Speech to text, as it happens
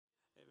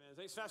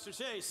Thanks, Pastor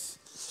Chase.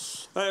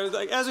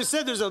 As we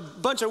said, there's a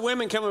bunch of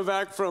women coming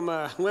back from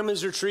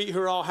women's retreat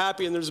who are all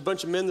happy, and there's a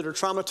bunch of men that are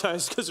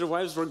traumatized because their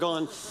wives were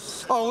gone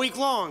all week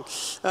long.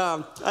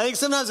 I think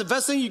sometimes the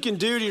best thing you can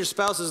do to your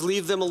spouse is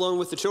leave them alone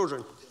with the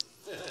children.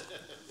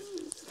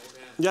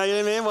 Yeah, you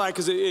know what I mean? Why?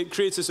 Because it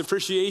creates this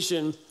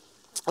appreciation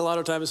a lot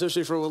of time,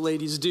 especially for what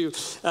ladies do.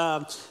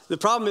 The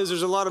problem is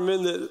there's a lot of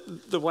men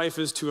that the wife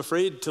is too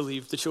afraid to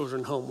leave the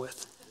children home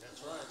with.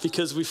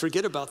 Because we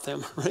forget about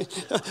them,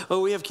 right?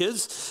 Oh, we have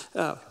kids?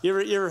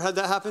 You ever had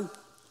that happen?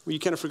 Where you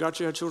kind of forgot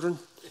you had children?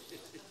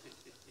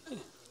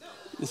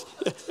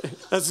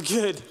 That's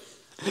good.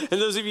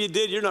 And those of you who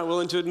did, you're not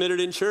willing to admit it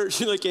in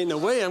church. You're like, ain't no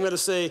way I'm going to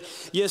say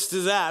yes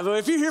to that. But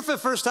if you're here for the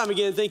first time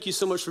again, thank you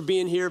so much for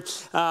being here.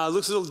 Looks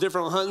a little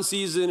different on hunting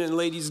season and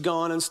ladies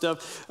gone and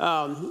stuff.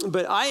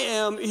 But I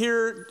am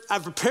here.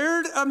 I've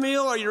prepared a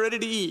meal. Are you ready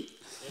to eat?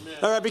 Amen.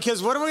 All right,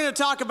 because what we're going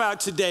to talk about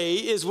today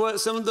is what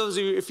some of those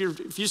of you, if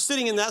you're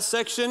sitting in that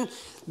section,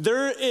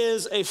 there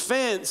is a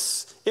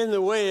fence in the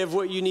way of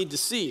what you need to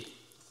see.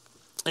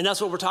 And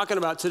that's what we're talking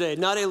about today.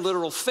 Not a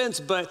literal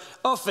fence, but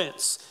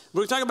offense.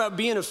 We're talking about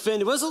being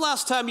offended. When was the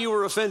last time you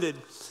were offended?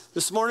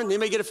 This morning?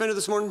 Anybody get offended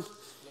this morning?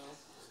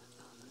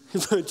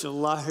 No. Bunch of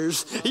liars.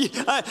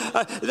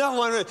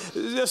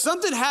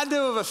 Something had to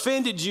have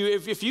offended you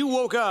if you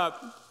woke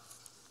up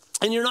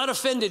and you're not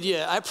offended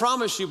yet. I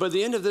promise you, by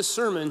the end of this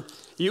sermon,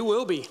 you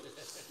will be.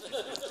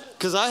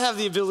 Because I have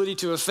the ability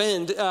to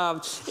offend,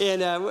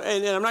 and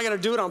I'm not going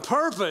to do it on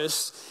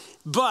purpose.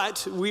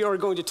 But we are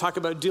going to talk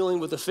about dealing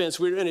with offense.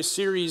 We're in a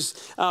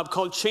series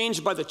called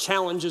Changed by the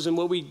Challenges, and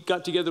what we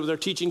got together with our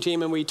teaching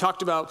team, and we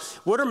talked about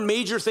what are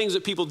major things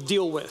that people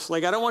deal with.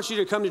 Like, I don't want you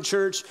to come to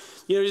church,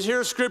 just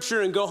hear a scripture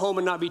and go home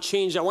and not be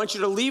changed. I want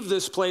you to leave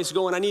this place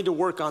going, I need to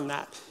work on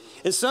that.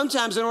 And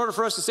sometimes in order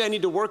for us to say I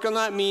need to work on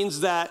that means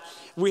that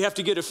we have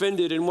to get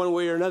offended in one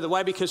way or another.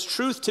 Why? Because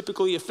truth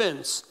typically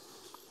offends.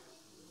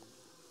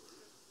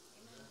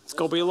 It's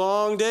going to be a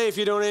long day if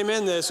you don't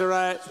amen this, all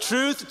right?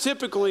 Truth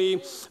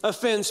typically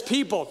offends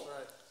people.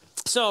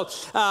 So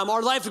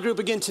our life group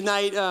again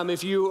tonight,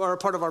 if you are a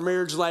part of our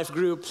marriage life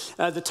group,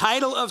 the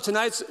title of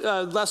tonight's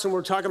lesson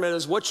we're talking about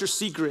is What's Your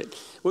Secret?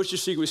 What's your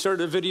secret? We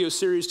started a video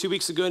series 2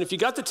 weeks ago, and if you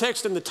got the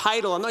text and the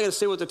title, I'm not going to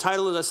say what the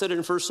title is. I said it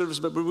in first service,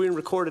 but we're being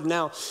recorded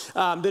now.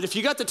 But if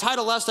you got the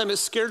title last time, it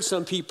scared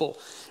some people,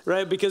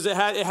 right? Because it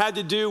had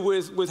to do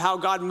with how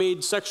God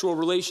made sexual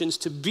relations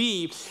to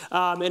be,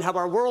 and how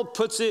our world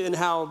puts it and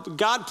how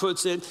God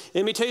puts it. And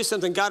let me tell you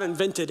something, God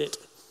invented it.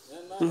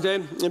 Okay,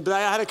 but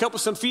I had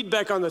some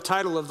feedback on the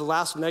title of the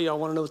last one. Now y'all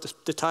want to know what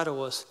the title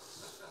was.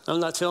 I'm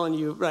not telling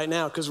you right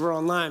now because we're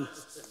online,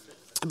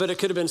 but it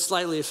could have been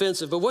slightly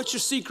offensive. But what's your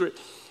secret?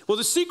 Well,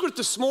 the secret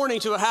this morning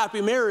to a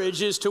happy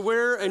marriage is to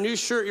wear a new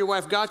shirt your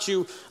wife got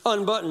you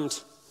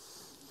unbuttoned.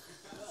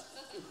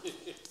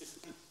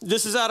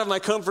 This is out of my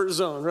comfort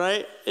zone,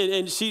 right?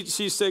 And she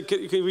said,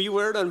 will you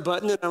wear it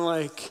unbuttoned? And I'm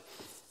like,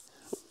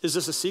 is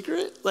this a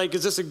secret? Like,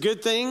 is this a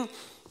good thing?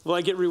 Will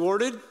I get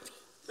rewarded?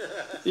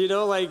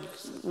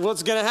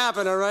 What's going to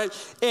happen, all right?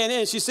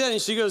 And she said,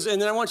 and she goes, and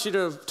then I want you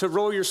to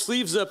roll your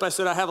sleeves up. I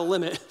said, I have a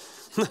limit.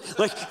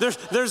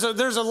 there's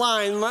a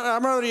line.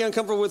 I'm already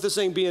uncomfortable with this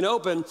thing being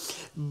open.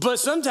 But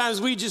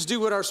sometimes we just do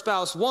what our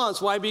spouse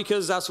wants. Why?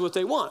 Because that's what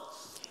they want.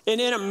 And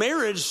in a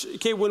marriage,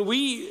 okay, when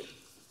we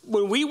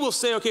will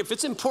say, okay, if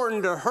it's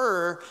important to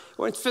her,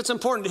 or if it's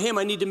important to him,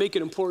 I need to make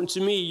it important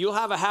to me, you'll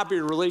have a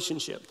happier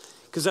relationship.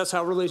 Because that's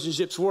how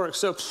relationships work.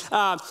 So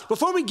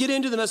before we get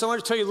into the mess, I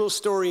want to tell you a little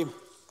story.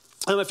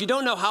 If you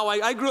don't know how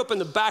I grew up in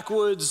the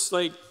backwoods,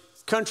 like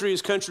country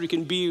as country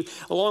can be,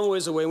 a long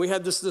ways away. And we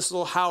had this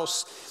little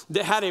house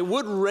that had a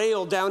wood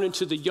rail down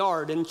into the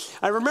yard. And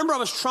I remember I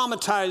was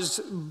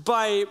traumatized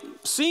by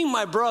seeing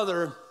my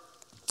brother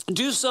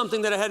do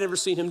something that I had never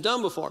seen him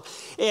done before.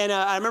 And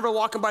I remember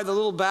walking by the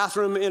little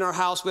bathroom in our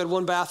house. We had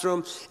one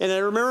bathroom. And I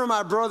remember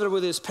my brother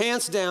with his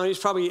pants down, he's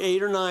probably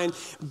 8 or 9,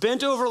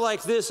 bent over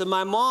like this. And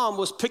my mom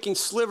was picking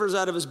slivers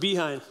out of his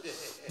behind.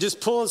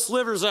 Just pulling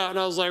slivers out. And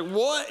I was like,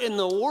 what in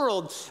the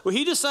world? Well,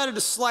 he decided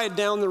to slide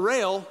down the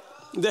rail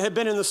that had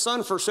been in the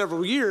sun for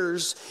several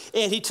years.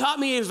 And he taught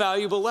me a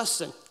valuable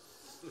lesson.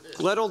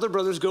 Let older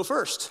brothers go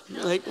first,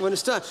 like when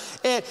it's done.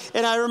 And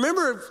I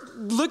remember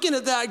looking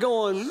at that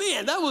going,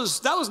 man, that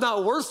was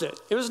not worth it.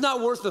 It was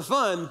not worth the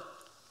fun.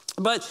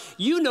 But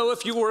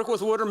if you work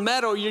with wood or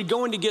metal, you're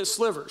going to get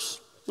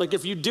slivers. Like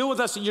if you deal with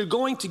us, you're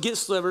going to get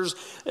slivers.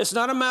 It's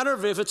not a matter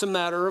of if, it's a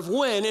matter of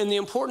when. And the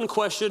important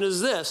question is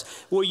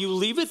this: will you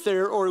leave it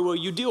there or will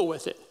you deal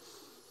with it?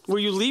 Will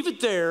you leave it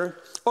there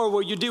or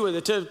will you deal with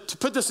it? To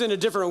put this in a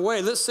different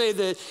way, let's say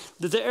that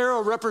the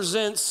arrow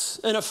represents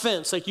an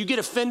offense. Like you get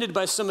offended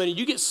by somebody,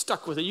 you get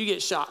stuck with it, you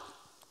get shot.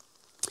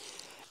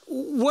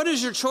 What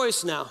is your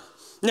choice now?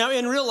 Now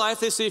in real life,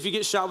 they say if you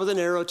get shot with an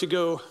arrow to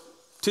go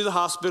to the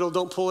hospital,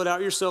 don't pull it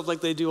out yourself like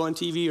they do on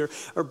TV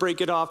or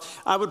break it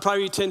off. I would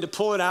probably tend to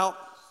pull it out,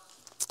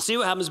 see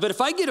what happens. But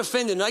if I get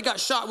offended and I got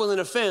shot with an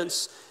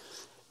offense,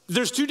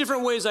 there's 2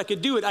 different ways I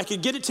could do it. I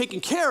could get it taken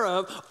care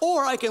of,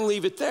 or I can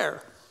leave it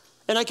there.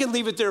 And I can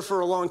leave it there for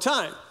a long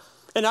time.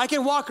 And I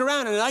can walk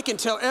around and I can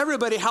tell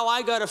everybody how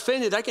I got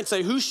offended. I can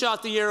say who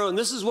shot the arrow and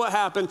this is what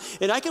happened.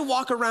 And I can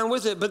walk around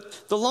with it.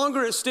 But the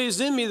longer it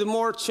stays in me, the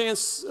more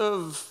chance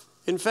of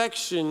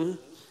infection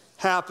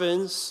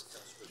happens,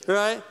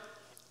 right?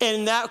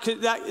 And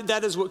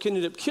that is what can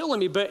end up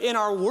killing me. But in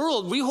our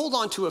world, we hold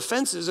on to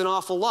offenses an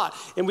awful lot,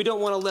 and we don't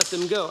want to let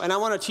them go. And I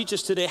want to teach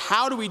us today,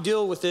 how do we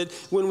deal with it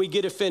when we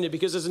get offended?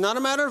 Because it's not a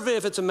matter of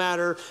if, it's a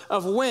matter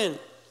of when.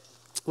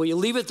 Will you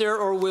leave it there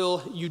or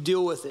will you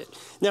deal with it?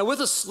 Now, with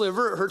a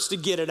sliver, it hurts to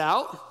get it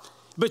out,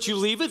 but you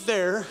leave it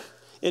there,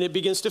 and it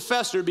begins to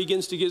fester,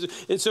 and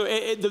so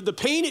the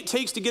pain it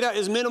takes to get out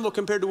is minimal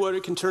compared to what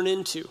it can turn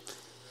into.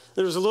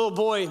 There was a little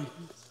boy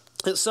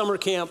at summer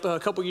camp a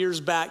couple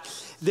years back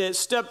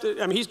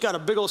that he's got a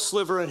big old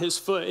sliver on his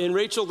foot. And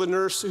Rachel, the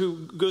nurse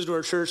who goes to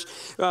our church,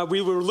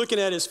 we were looking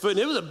at his foot, and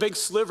it was a big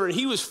sliver, and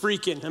he was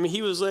freaking. I mean,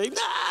 he was like,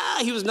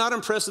 nah! He was not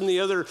impressing the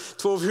other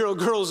 12-year-old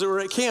girls that were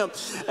at camp.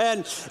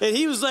 And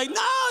he was like,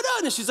 no.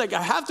 And she's like,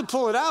 I have to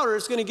pull it out or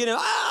it's going to get him.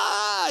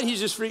 Ah! And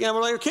he's just freaking out. And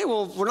we're like, okay,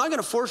 well, we're not going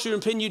to force you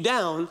and pin you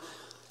down,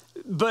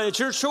 but it's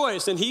your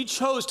choice. And he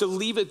chose to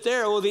leave it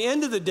there. Well, at the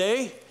end of the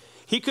day,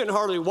 he couldn't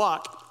hardly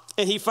walk.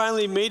 And he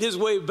finally made his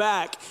way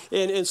back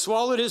and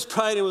swallowed his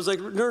pride and was like,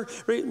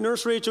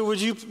 Nurse Rachel,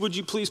 would you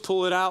please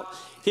pull it out?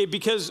 Okay,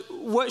 because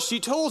what she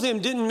told him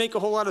didn't make a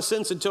whole lot of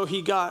sense until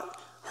he got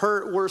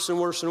hurt worse and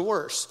worse and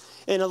worse.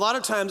 And a lot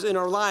of times in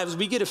our lives,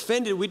 we get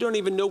offended. We don't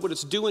even know what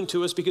it's doing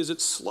to us because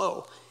it's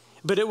slow.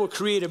 But it will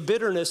create a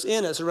bitterness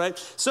in us, right?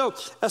 So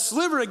a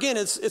sliver, again,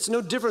 it's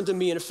no different than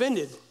being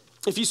offended.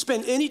 If you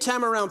spend any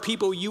time around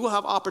people, you will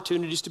have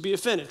opportunities to be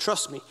offended.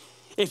 Trust me.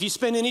 If you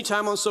spend any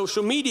time on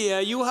social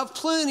media, you will have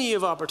plenty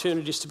of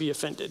opportunities to be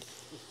offended.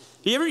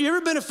 You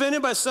ever been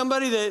offended by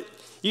somebody that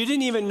you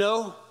didn't even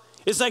know?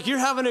 It's like you're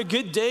having a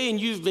good day and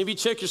you maybe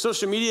check your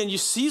social media and you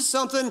see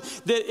something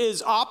that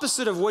is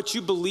opposite of what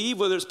you believe,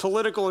 whether it's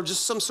political or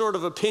just some sort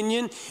of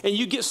opinion, and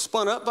you get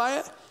spun up by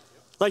it.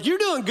 Like you're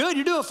doing good,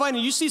 you're doing fine,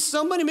 and you see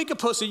somebody make a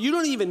post that you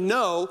don't even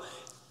know,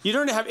 you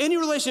don't have any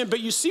relationship,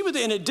 but you see with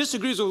it and it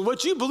disagrees with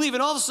what you believe,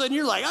 and all of a sudden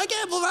you're like, I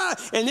can't believe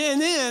that.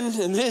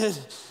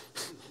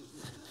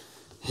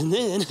 And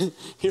then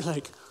you're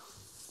like,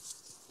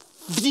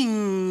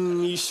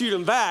 ding, you shoot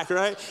them back,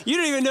 right? You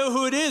don't even know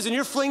who it is, and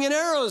you're flinging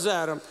arrows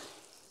at them.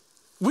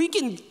 We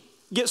can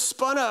get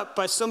spun up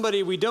by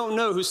somebody we don't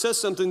know who says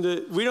something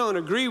that we don't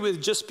agree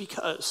with just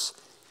because,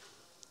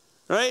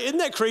 right? Isn't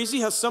that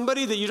crazy how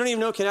somebody that you don't even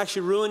know can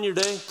actually ruin your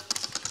day?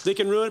 They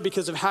can ruin it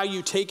because of how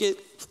you take it.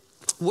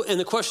 And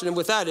the question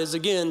with that is,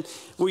 again,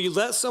 will you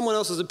let someone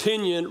else's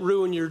opinion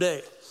ruin your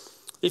day?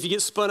 If you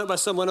get spun up by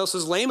someone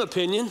else's lame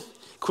opinion,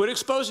 quit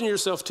exposing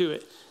yourself to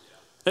it.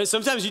 And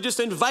sometimes you just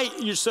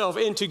invite yourself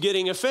into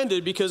getting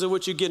offended because of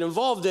what you get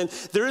involved in.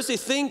 There is a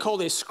thing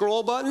called a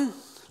scroll button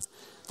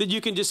that you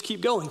can just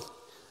keep going.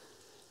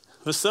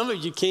 But some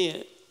of you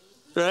can't,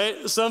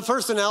 right? Some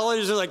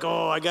personalities are like,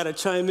 oh, I got to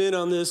chime in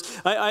on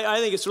this. I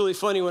think it's really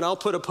funny when I'll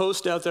put a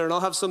post out there and I'll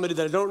have somebody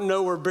that I don't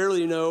know or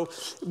barely know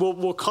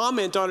will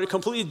comment on it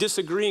completely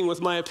disagreeing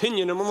with my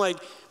opinion. And I'm like,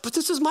 but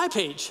this is my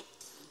page.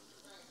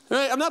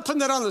 Right? I'm not putting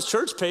that on this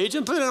church page.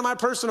 I'm putting it on my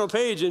personal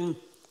page. And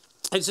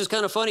it's just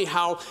kind of funny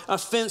how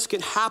offense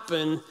can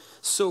happen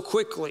so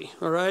quickly,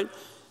 all right?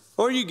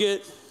 Or you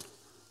get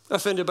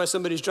offended by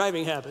somebody's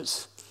driving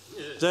habits.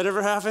 Does that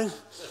ever happen?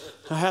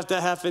 I had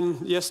that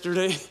happen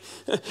yesterday.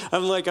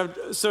 I'm a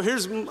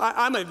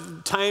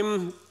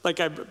time,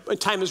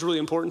 time is really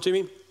important to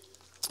me.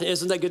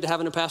 Isn't that good to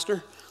have in a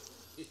pastor?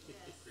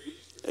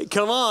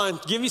 Come on,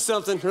 give me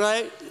something,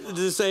 right?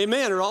 Just say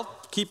amen, or I'll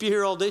keep you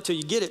here all day till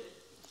you get it,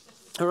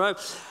 all right?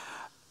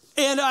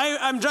 And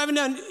I'm driving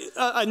down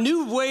a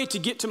new way to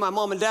get to my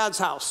mom and dad's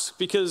house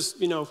because,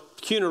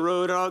 Kuna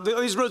Road,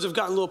 these roads have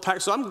gotten a little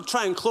packed. So I'm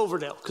trying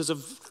Cloverdale because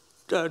of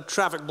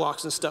traffic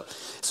blocks and stuff.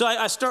 So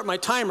I start my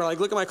timer,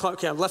 look at my clock.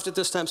 Okay, I've left it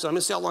this time, so I'm going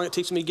to see how long it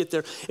takes me to get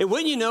there. And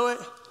when you know it,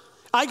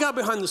 I got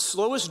behind the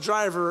slowest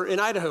driver in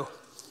Idaho.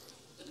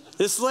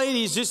 This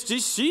lady's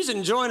she's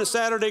enjoying a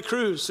Saturday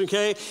cruise,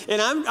 okay?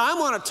 And I'm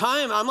on a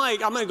time. I'm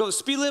like, I'm going to go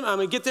speed limit. I'm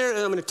going to get there, and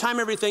I'm going to time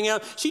everything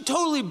out. She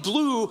totally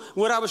blew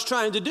what I was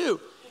trying to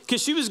do.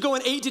 Because she was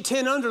going 8 to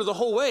 10 under the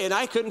whole way, and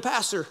I couldn't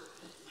pass her.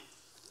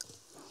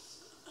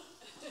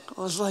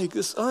 I was like,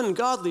 this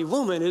ungodly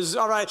woman is,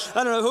 all right,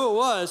 I don't know who it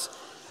was.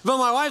 But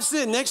my wife's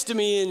sitting next to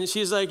me, and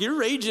she's like, you're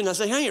raging. I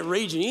said, I ain't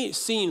raging. You ain't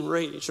seen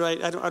rage,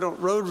 right? I don't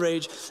road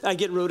rage. I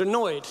get road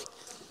annoyed.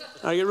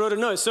 So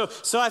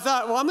I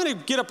thought, well, I'm going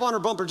to get up on her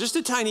bumper just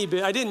a tiny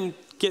bit. I didn't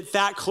get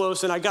that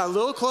close, and I got a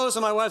little close,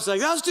 and my wife's like,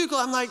 that was too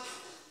close. I'm like,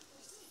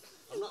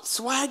 that's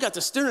why I got the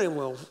steering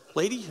wheel,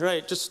 lady,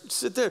 right? Just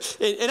sit there.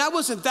 And I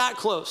wasn't that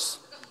close.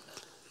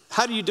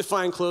 How do you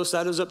define close?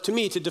 That is up to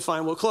me to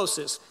define what close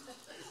is.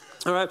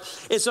 All right.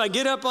 And so I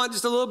get up on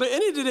just a little bit,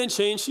 and it didn't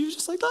change. She was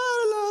just like, la,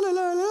 la, la,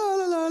 la,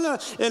 la, la,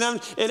 la.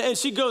 And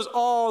she goes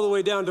all the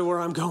way down to where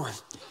I'm going.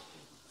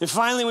 And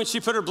finally, when she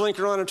put her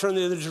blinker on and turned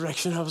the other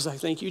direction, I was like,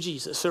 thank you,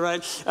 Jesus. All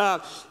right.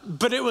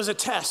 But it was a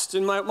test.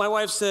 And my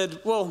wife said,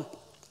 well,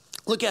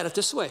 look at it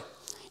this way.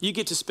 You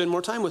get to spend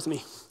more time with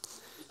me.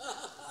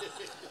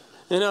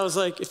 And I was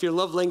like, if your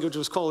love language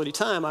was quality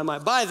time, I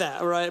might buy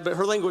that, right? But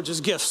her language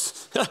is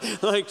gifts.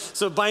 Like,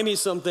 so buy me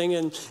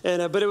something.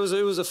 But it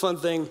was a fun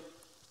thing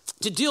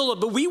to deal with.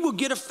 But we will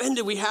get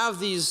offended. We have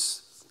these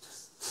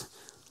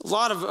a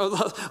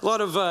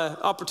lot of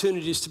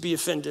opportunities to be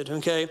offended,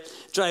 okay?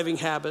 Driving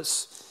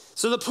habits.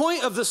 So the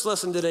point of this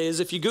lesson today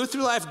is if you go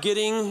through life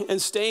getting and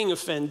staying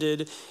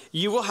offended,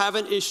 you will have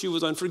an issue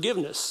with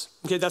unforgiveness.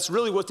 Okay, that's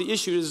really what the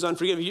issue is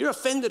unforgiveness. You're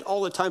offended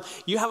all the time.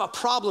 You have a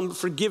problem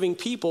forgiving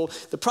people.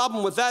 The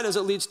problem with that is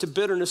it leads to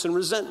bitterness and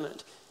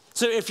resentment.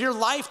 So if your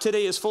life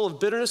today is full of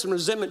bitterness and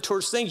resentment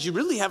towards things, you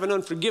really have an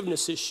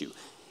unforgiveness issue.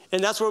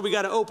 And that's where we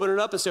got to open it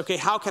up and say, okay,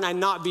 how can I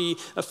not be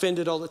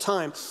offended all the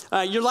time?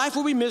 Your life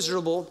will be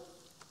miserable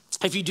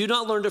if you do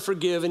not learn to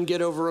forgive and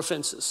get over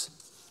offenses.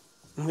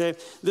 Okay,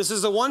 this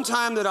is the one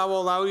time that I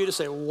will allow you to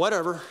say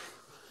whatever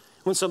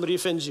when somebody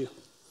offends you.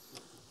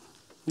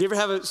 Do you ever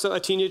have a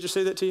teenager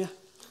say that to you?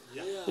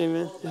 Yeah.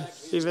 Amen. Yeah.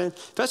 Amen.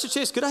 Pastor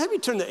Chase, could I have you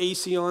turn the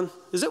AC on?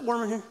 Is it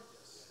warm in here?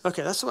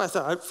 Okay, that's what I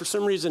thought. For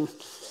some reason,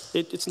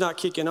 it's not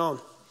kicking on.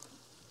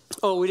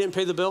 Oh, we didn't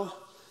pay the bill?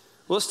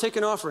 Well, let's take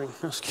an offering.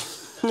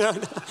 No.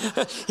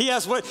 He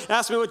asked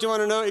me what you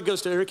want to know. It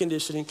goes to air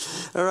conditioning.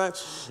 All right.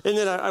 And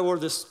then I wore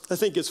this. I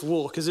think it's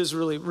wool because it's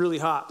really, really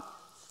hot.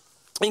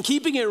 And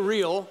keeping it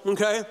real,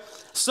 okay,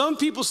 some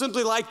people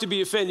simply like to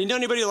be offended. You know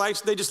anybody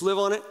likes, they just live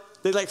on it?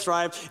 They like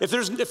thrive. If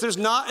there's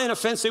not an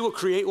offense, they will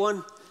create one.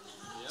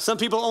 Yeah. Some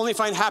people only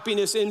find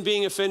happiness in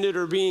being offended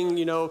or being,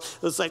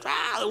 it's like,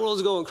 the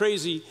world's going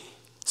crazy.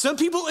 Some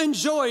people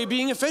enjoy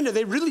being offended.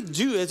 They really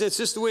do. It's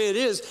just the way it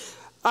is.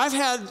 I've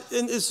had,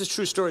 and this is a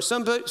true story,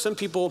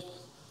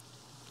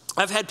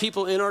 I've had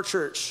people in our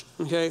church,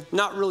 okay,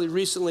 not really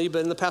recently,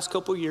 but in the past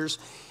couple of years,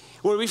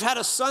 where we've had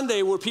a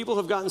Sunday where people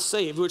have gotten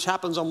saved, which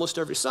happens almost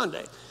every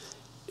Sunday.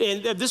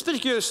 And this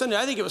particular Sunday,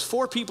 I think it was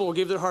 4 people who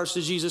gave their hearts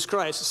to Jesus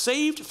Christ,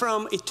 saved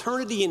from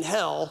eternity in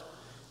hell,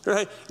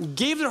 right?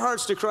 Gave their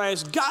hearts to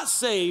Christ, got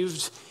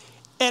saved,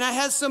 and I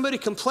had somebody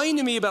complain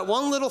to me about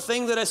one little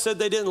thing that I said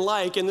they didn't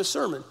like in the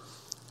sermon.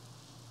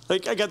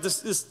 Like I got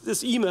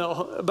this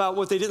email about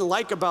what they didn't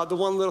like about the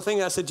one little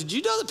thing. I said, did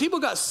you know that people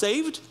got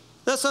saved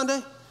that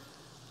Sunday?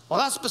 Well,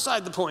 that's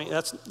beside the point.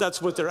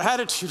 That's what their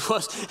attitude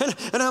was.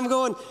 And I'm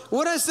going,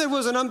 what I said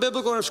wasn't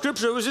unbiblical or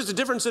scripture. It was just a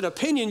difference in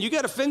opinion. You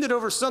got offended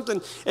over something.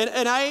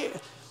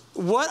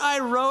 What I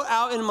wrote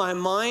out in my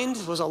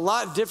mind was a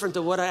lot different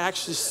than what I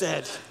actually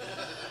said.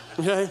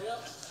 Okay?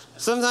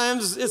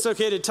 Sometimes it's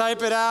okay to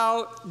type it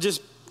out.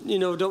 Just,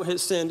 don't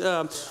hit send.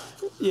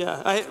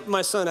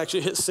 My son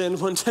actually hit send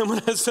one time when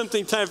I had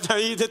something typed out.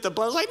 He hit the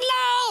button. I was like,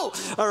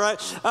 no! All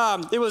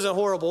right. It wasn't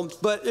horrible,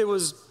 but it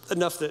was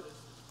enough that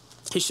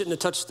he shouldn't have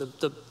touched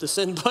the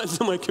send button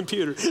on my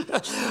computer.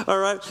 All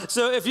right.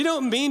 So if you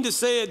don't mean to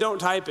say it, don't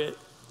type it.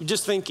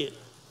 Just think it.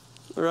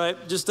 All right.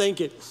 Just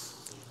think it.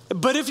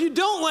 But if you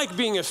don't like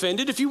being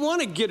offended, if you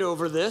want to get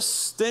over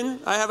this, then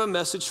I have a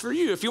message for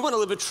you. If you want to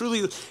live a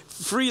truly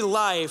free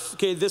life,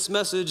 okay, this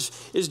message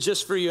is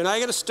just for you. And I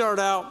got to start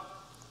out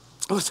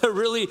with a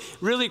really,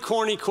 really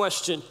corny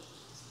question.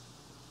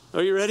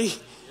 Are you ready? Yep.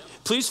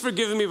 Please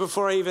forgive me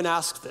before I even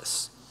ask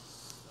this.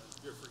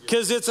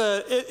 Because it's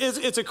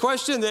a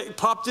question that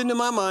popped into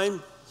my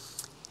mind,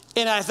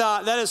 and I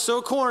thought, that is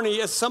so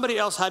corny, somebody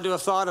else had to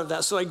have thought of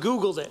that. So I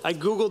Googled it. I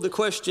Googled the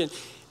question,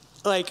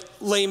 like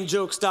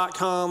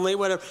lamejokes.com,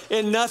 whatever,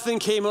 and nothing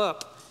came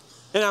up.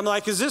 And I'm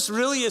like, is this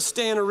really a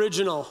Stan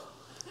original?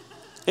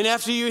 And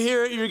after you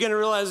hear it, you're going to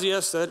realize,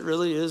 yes, that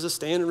really is a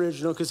Stan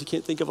original, because you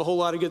can't think of a whole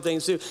lot of good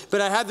things too. But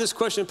I had this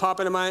question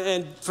pop into my mind,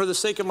 and for the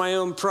sake of my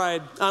own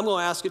pride, I'm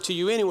going to ask it to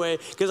you anyway,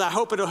 because I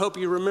hope it'll help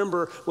you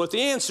remember what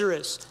the answer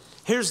is.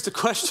 Here's the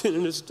question.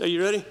 Are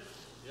you ready?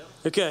 Yep.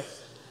 Okay.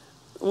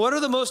 What are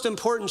the most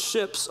important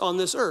ships on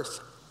this earth?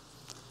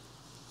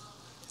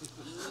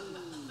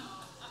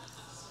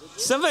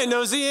 Somebody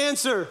knows the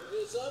answer.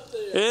 It's up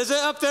there. Is it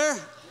up there?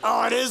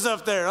 Oh, it is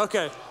up there.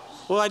 Okay.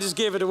 Well, I just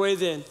gave it away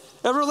then.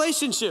 A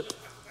relationship.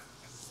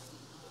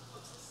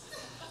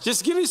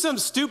 Just give me some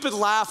stupid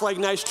laugh like,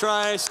 nice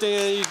try,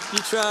 Stan. You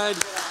tried.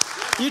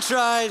 You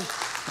tried.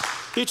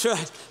 You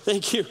tried.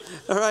 Thank you.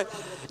 All right.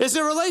 It's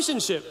a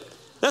relationship.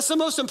 That's the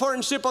most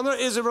important ship on earth,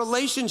 is a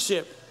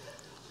relationship.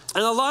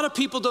 And a lot of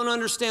people don't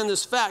understand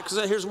this fact,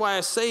 because here's why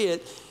I say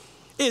it,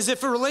 is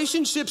if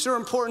relationships are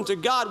important to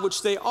God,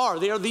 which they are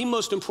the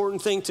most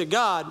important thing to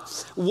God,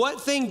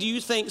 what thing do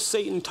you think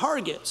Satan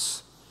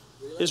targets?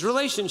 Is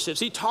relationships.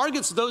 He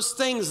targets those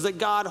things that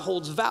God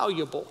holds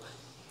valuable.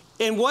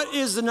 And what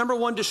is the number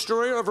one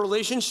destroyer of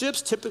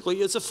relationships?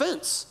 Typically, it's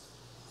offense.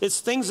 It's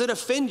things that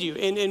offend you.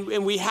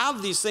 And we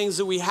have these things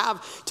that we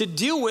have to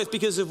deal with,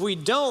 because if we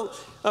don't,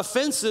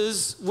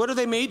 offenses, what are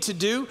they made to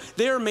do?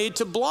 They are made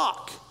to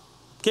block.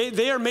 Okay,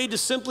 they are made to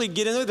simply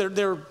get in there.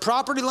 They're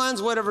property lines,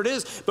 whatever it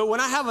is. But when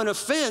I have an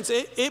offense,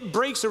 it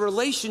breaks a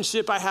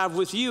relationship I have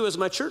with you as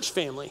my church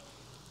family.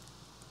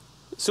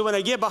 So when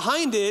I get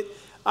behind it,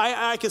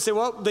 I can say,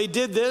 well, they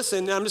did this,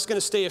 and I'm just going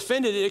to stay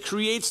offended. It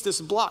creates this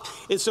block.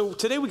 And so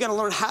today we got to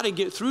learn how to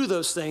get through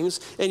those things.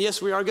 And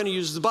yes, we are going to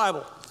use the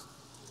Bible.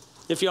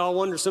 If y'all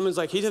wonder, someone's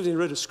like, he hasn't even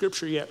read a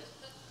scripture yet.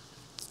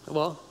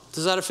 Well,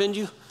 does that offend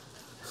you?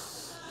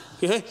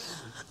 Okay?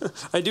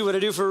 I do what I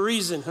do for a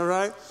reason, all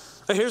right?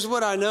 But here's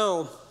what I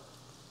know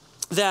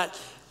that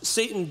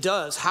Satan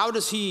does. How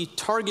does he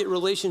target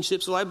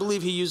relationships? Well, I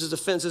believe he uses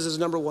offense as his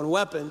number one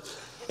weapon.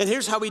 And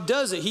here's how he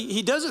does it.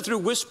 He does it through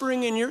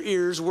whispering in your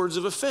ears words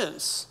of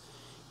offense.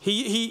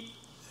 He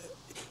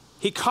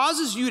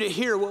causes you to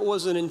hear what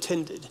wasn't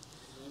intended.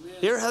 Amen.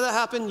 You ever had that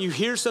happen? You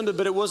hear something,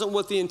 but it wasn't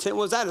what the intent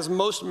was. That is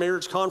most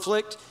marriage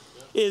conflict,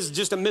 is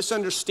just a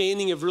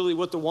misunderstanding of really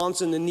what the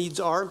wants and the needs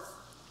are.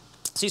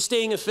 See,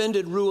 staying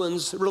offended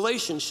ruins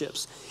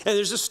relationships. And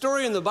there's a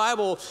story in the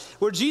Bible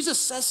where Jesus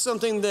says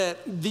something that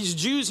these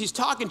Jews he's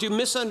talking to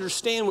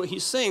misunderstand what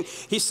he's saying.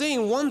 He's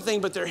saying one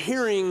thing, but they're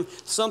hearing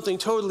something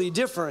totally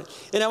different.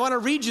 And I want to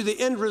read you the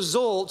end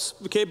result,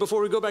 okay,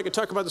 before we go back and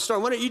talk about the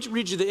story. I want to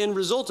read you the end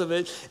result of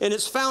it. And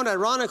it's found,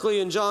 ironically,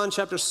 in John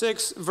chapter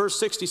 6, verse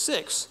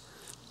 66.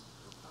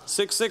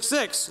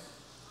 666.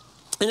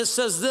 And it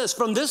says this,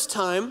 from this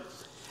time,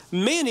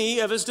 many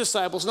of his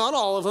disciples, not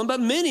all of them, but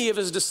many of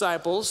his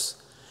disciples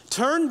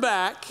turned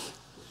back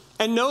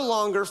and no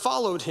longer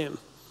followed him.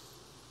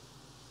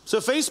 So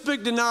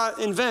Facebook did not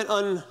invent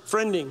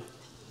unfriending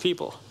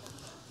people.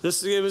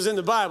 It was in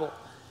the Bible.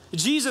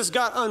 Jesus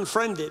got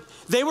unfriended.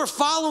 They were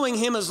following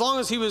him as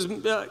long as he was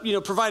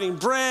providing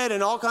bread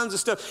and all kinds of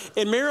stuff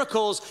and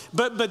miracles,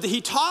 but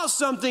he taught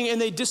something and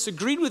they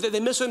disagreed with it. They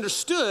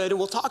misunderstood, and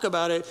we'll talk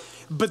about it,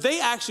 but they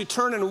actually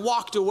turned and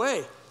walked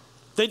away.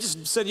 They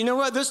just said, you know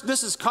what,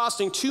 this is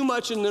costing too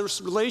much in this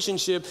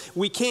relationship.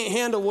 We can't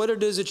handle what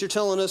it is that you're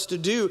telling us to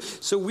do,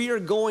 so we are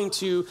going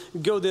to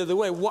go the other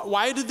way.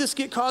 Why did this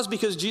get caused?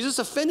 Because Jesus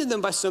offended them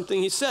by something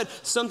he said,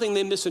 something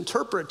they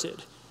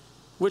misinterpreted,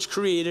 which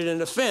created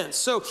an offense.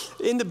 So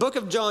in the book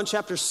of John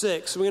chapter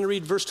 6, we're going to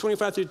read verse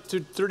 25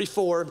 through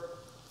 34.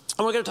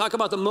 And we're going to talk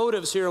about the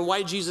motives here and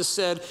why Jesus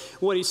said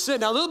what he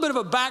said. Now, a little bit of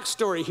a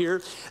backstory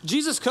here.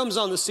 Jesus comes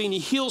on the scene. He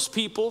heals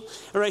people.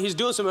 All right, he's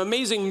doing some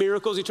amazing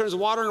miracles. He turns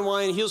water into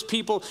wine. He heals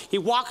people. He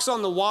walks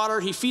on the water.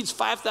 He feeds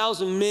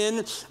 5,000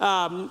 men,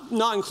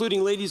 not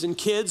including ladies and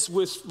kids,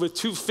 with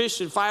 2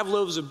 fish and 5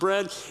 loaves of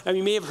bread. And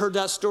you may have heard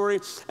that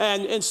story.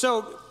 And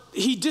so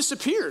he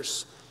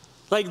disappears.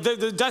 Like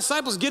the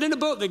disciples get in a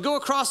boat. They go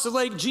across the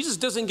lake. Jesus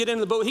doesn't get in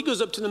the boat. He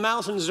goes up to the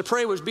mountains to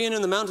pray, which being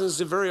in the mountains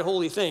is a very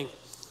holy thing.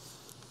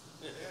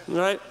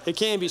 Right? It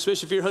can be,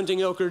 especially if you're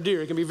hunting elk or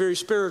deer. It can be very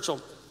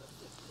spiritual.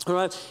 All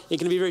right? It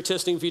can be very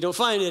testing if you don't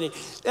find any.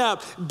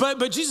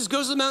 But Jesus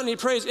goes to the mountain, he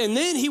prays, and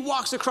then he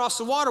walks across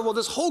the water. Well,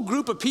 this whole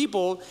group of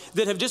people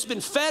that have just been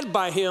fed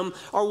by him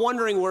are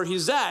wondering where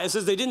he's at. It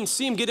says they didn't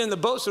see him get in the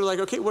boat, so they're like,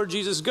 okay, where'd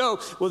Jesus go?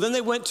 Well, then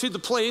they went to the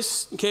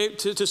place, okay,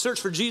 to search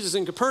for Jesus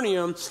in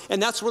Capernaum,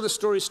 and that's where the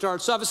story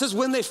starts off. It says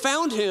when they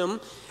found him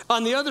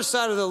on the other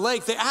side of the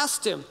lake, they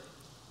asked him,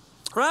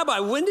 Rabbi,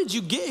 when did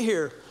you get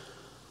here?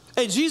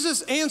 And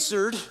Jesus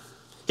answered.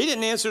 He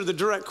didn't answer the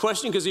direct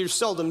question because he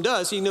seldom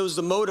does. He knows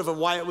the motive of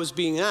why it was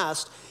being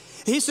asked.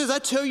 He says, I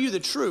tell you the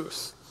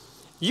truth.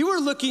 You were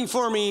looking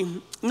for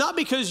me not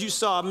because you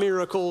saw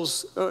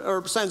miracles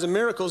or signs of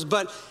miracles,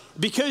 but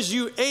because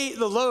you ate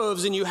the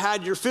loaves and you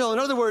had your fill. In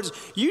other words,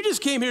 you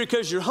just came here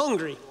because you're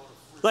hungry.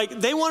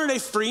 Like they wanted a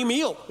free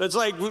meal. It's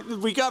like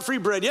we got free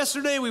bread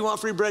yesterday, we want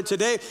free bread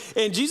today.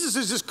 And Jesus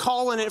is just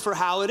calling it for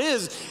how it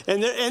is.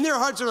 And their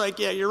hearts are like,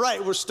 yeah, you're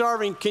right, we're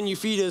starving, can you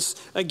feed us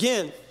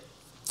again?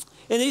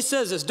 And he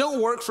says this,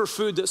 don't work for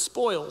food that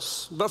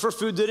spoils, but for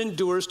food that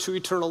endures to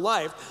eternal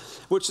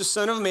life, which the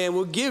Son of Man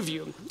will give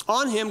you.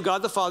 On him,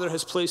 God the Father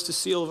has placed a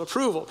seal of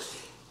approval.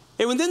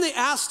 And then they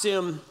asked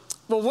him,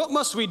 well, what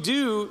must we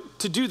do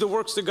to do the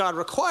works that God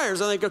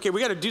requires? I'm like, okay, we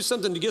got to do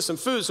something to get some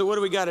food, so what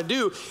do we got to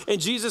do?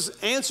 And Jesus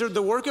answered,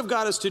 the work of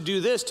God is to do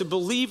this, to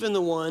believe in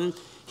the one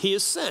he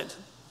has sent.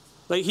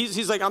 Like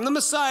he's like, I'm the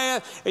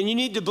Messiah, and you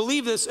need to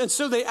believe this. And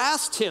so they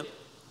asked him,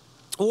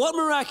 what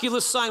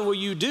miraculous sign will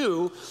you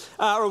do,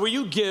 or will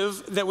you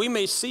give that we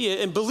may see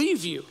it and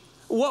believe you?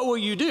 What will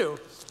you do?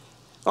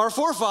 Our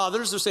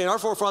forefathers, they're saying our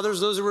forefathers,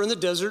 those who were in the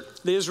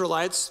desert, the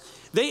Israelites,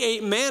 they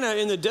ate manna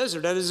in the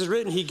desert. As is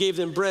written, he gave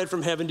them bread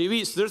from heaven to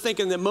eat. So they're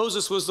thinking that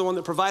Moses was the one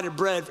that provided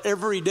bread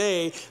every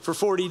day for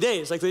 40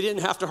 days. Like they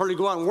didn't have to hardly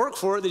go out and work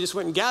for it. They just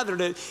went and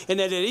gathered it and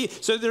they did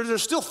eat. So they're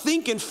still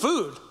thinking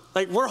food.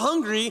 Like we're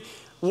hungry.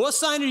 What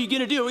sign are you going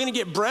to do? Are we going to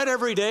get bread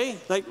every day?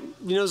 Like,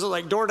 is it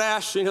like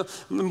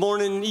DoorDash,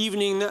 morning,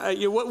 evening?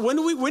 When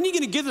are you going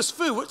to give us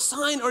food? What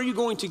sign are you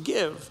going to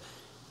give?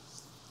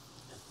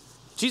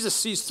 Jesus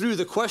sees through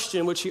the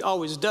question, which he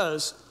always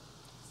does,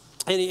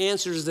 and he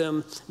answers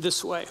them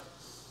this way.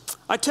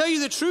 I tell you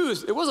the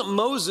truth, it wasn't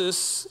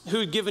Moses who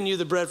had given you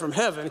the bread from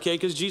heaven, okay,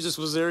 because Jesus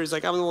was there. He's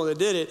like, I'm the one that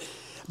did it.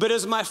 But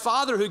it's my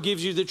Father who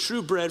gives you the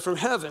true bread from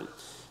heaven.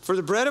 For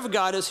the bread of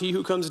God is he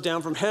who comes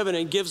down from heaven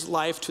and gives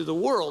life to the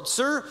world.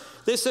 Sir,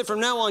 they said,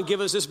 from now on,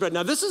 give us this bread.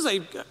 Now, this is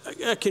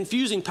a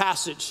confusing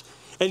passage.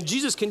 And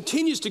Jesus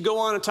continues to go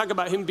on and talk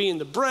about him being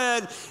the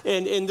bread,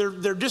 and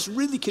they're just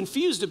really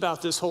confused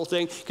about this whole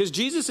thing because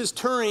Jesus is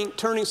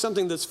turning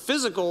something that's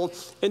physical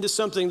into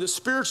something that's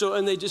spiritual,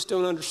 and they just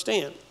don't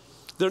understand.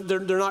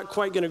 They're not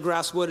quite going to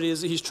grasp what it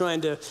is that he's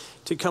trying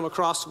to come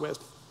across with.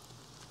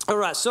 All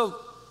right, so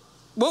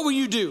what will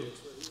you do?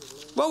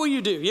 What will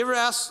you do? You ever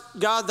ask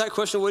God that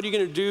question, what are you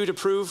going to do to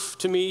prove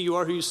to me you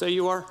are who you say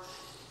you are?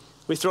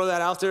 We throw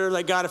that out there,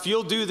 like, God, if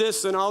you'll do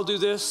this, then I'll do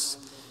this.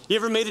 You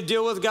ever made a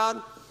deal with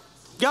God?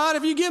 God,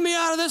 if you get me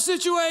out of this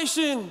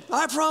situation,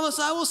 I promise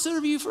I will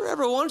serve you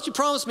forever. Why don't you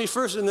promise me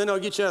first, and then I'll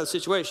get you out of the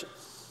situation?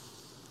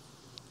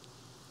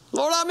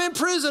 Lord, I'm in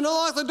prison.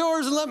 Unlock the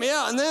doors and let me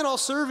out, and then I'll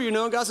serve you.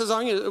 No, God says,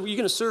 are you going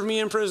to serve me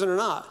in prison or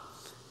not?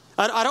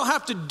 I don't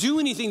have to do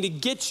anything to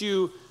get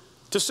you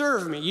to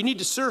serve me. You need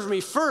to serve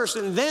me first,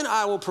 and then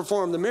I will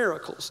perform the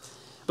miracles.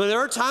 But there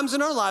are times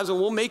in our lives when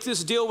we'll make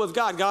this deal with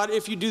God. God,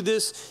 if you do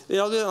this,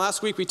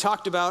 last week we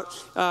talked about,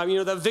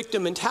 that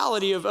victim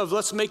mentality of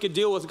let's make a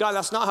deal with God.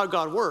 That's not how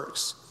God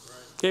works.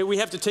 Okay, we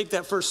have to take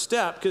that first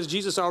step because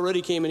Jesus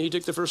already came and he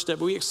took the first step.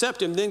 But we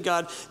accept him, then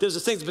God does the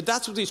things. But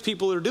that's what these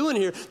people are doing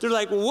here. They're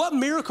like, well, what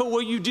miracle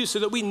will you do so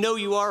that we know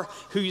you are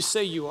who you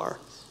say you are?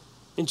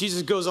 And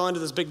Jesus goes on to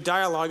this big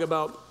dialogue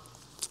about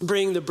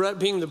being the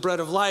bread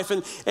of life.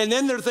 And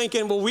then they're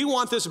thinking, well, we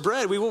want this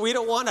bread. We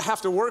don't want to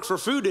have to work for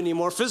food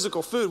anymore,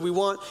 physical food. We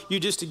want you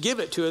just to give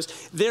it to us.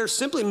 They're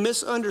simply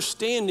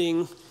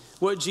misunderstanding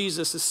what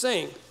Jesus is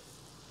saying.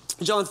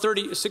 John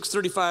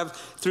 6:35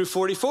 through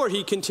 44,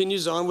 he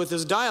continues on with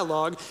his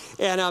dialogue.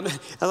 And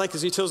I like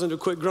this. He tells them to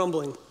quit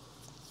grumbling.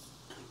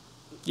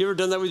 You ever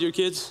done that with your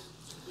kids?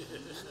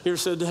 You ever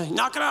said,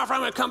 knock it off,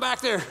 I'm going to come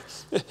back there.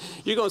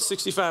 You're going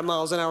 65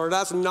 miles an hour.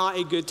 That's not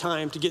a good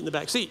time to get in the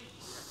back seat.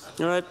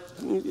 All right,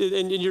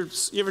 and you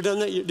ever done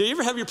that? Do you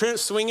ever have your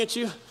parents swing at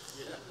you?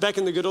 Back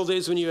in the good old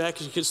days when you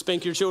actually could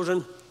spank your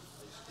children.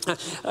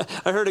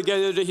 I heard a guy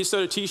the other day, he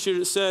sewed a t-shirt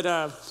that said,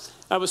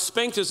 I was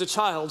spanked as a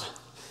child.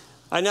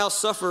 I now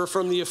suffer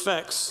from the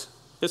effects.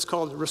 It's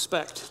called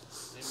respect.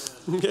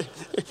 Okay.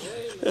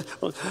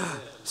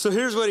 So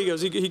here's what he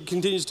goes. He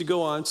continues to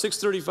go on,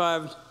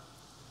 6:35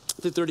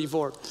 to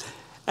 34.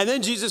 And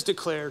then Jesus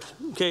declared,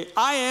 okay,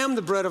 I am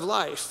the bread of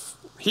life.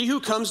 He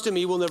who comes to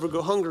me will never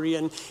go hungry,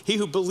 and he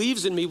who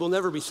believes in me will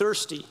never be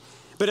thirsty.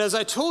 But as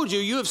I told you,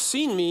 you have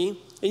seen me,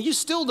 and you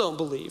still don't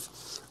believe.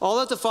 All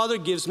that the Father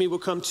gives me will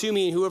come to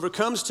me, and whoever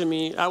comes to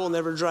me, I will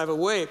never drive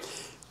away.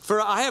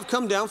 For I have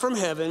come down from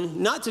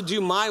heaven, not to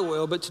do my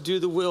will, but to do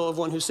the will of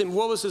one who sent me.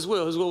 What was his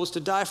will? His will was to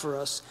die for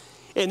us.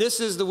 And this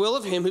is the will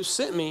of him who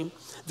sent me,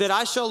 that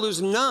I shall lose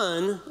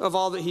none of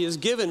all that he has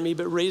given me,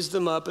 but raise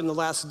them up in the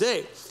last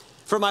day.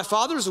 For my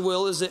Father's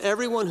will is that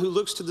everyone who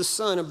looks to the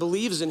Son and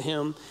believes in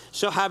him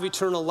shall have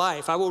eternal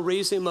life. I will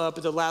raise him up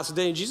at the last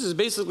day. And Jesus is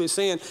basically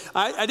saying,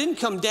 I didn't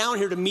come down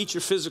here to meet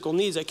your physical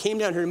needs. I came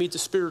down here to meet the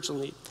spiritual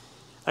need.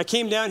 I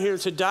came down here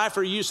to die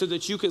for you so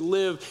that you could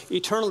live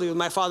eternally with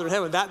my Father in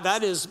heaven.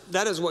 That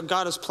is what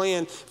God has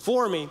planned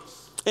for me.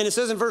 And it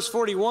says in verse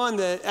 41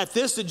 that at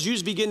this the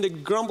Jews begin to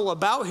grumble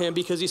about him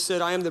because he said,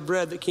 I am the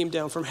bread that came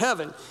down from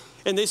heaven.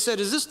 And they said,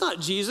 is this not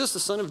Jesus, the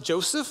son of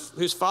Joseph,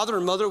 whose father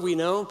and mother we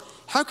know?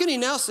 How can he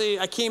now say,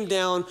 I came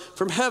down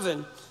from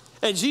heaven?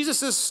 And Jesus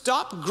says,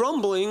 stop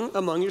grumbling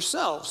among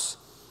yourselves.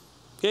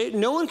 Okay,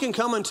 no one can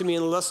come unto me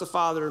unless the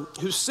Father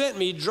who sent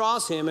me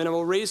draws him, and I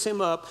will raise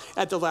him up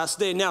at the last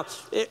day. Now,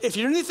 if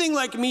you're anything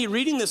like me,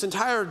 reading this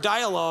entire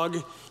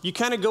dialogue, you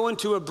kind of go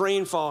into a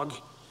brain fog.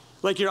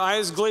 Like your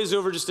eyes glaze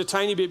over just a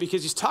tiny bit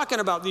because he's talking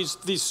about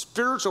these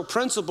spiritual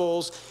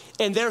principles,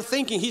 and they're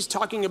thinking he's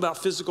talking about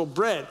physical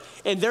bread,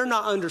 and they're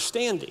not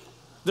understanding.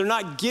 They're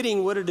not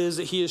getting what it is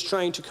that he is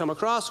trying to come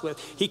across with.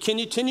 He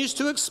continues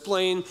to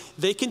explain.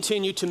 They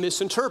continue to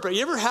misinterpret.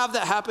 You ever have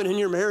that happen in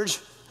your marriage?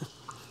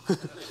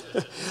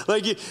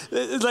 like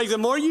the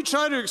more you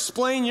try to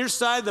explain your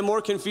side, the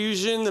more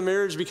confusion the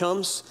marriage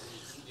becomes.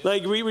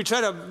 Like we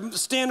try to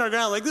stand our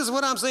ground, like this is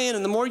what I'm saying,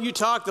 and the more you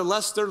talk, the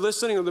less they're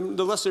listening, or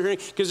the less they're hearing,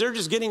 because they're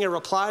just getting a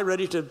reply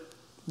ready to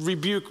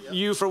rebuke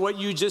you for what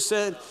you just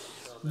said.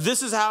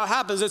 This is how it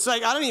happens. It's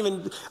like I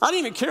don't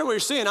even care what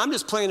you're saying. I'm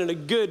just planning a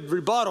good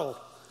rebuttal.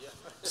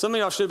 Some of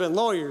y'all should have been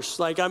lawyers.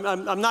 Like I'm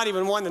not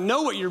even wanting to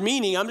know what you're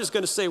meaning. I'm just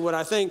going to say what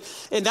I think,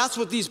 and that's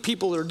what these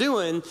people are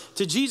doing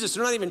to Jesus.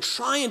 They're not even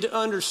trying to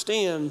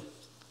understand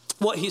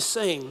what he's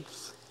saying.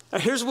 Now,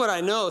 here's what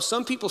I know: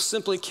 some people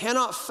simply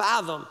cannot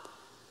fathom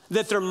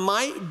that there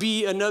might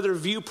be another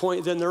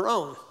viewpoint than their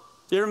own.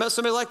 You ever met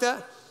somebody like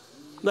that?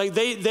 Like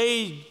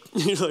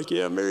you're like,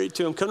 yeah, I'm married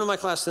to him. Come to my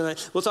class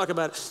tonight. We'll talk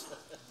about it.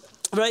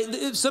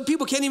 Right? Some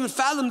people can't even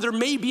fathom there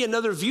may be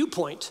another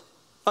viewpoint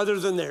other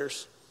than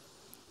theirs.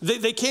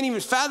 They can't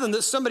even fathom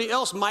that somebody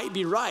else might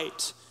be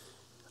right.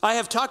 I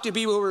have talked to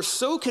people who are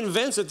so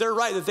convinced that they're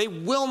right that they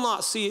will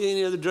not see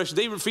any other direction.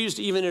 They refuse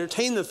to even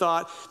entertain the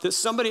thought that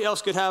somebody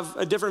else could have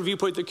a different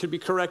viewpoint that could be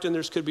correct and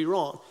theirs could be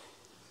wrong.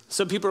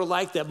 Some people are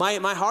like that.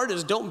 My heart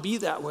is, don't be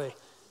that way.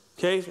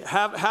 Okay?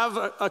 Have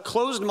a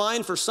closed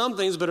mind for some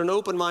things, but an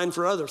open mind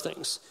for other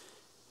things.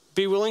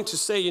 Be willing to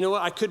say, you know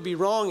what, I could be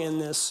wrong in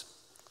this.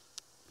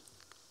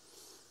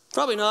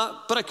 Probably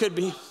not, but I could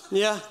be.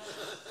 Yeah.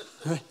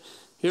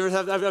 You ever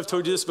have, I've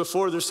told you this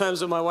before. There's times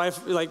that my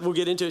wife, we'll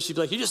get into it. She'd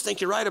be like, you just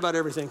think you're right about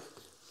everything.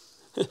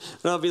 And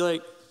I'll be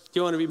like, do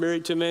you want to be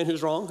married to a man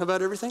who's wrong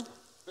about everything?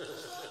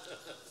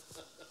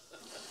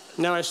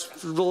 Now I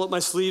roll up my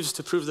sleeves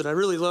to prove that I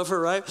really love her,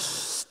 right?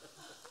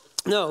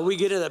 No, we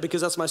get into that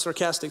because that's my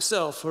sarcastic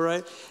self, all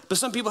right? But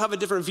some people have a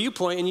different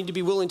viewpoint and need to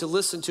be willing to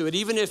listen to it.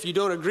 Even if you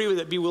don't agree with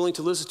it, be willing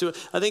to listen to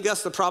it. I think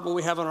that's the problem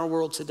we have in our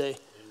world today,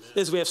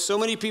 is we have so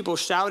many people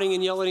shouting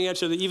and yelling at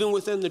each other, even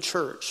within the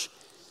church,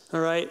 all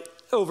right,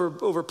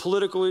 over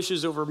political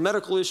issues, over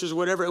medical issues,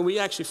 whatever, and we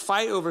actually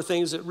fight over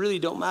things that really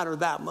don't matter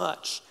that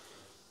much.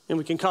 And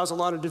we can cause a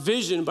lot of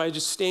division by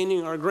just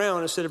standing our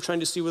ground instead of trying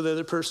to see where the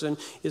other person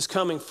is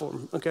coming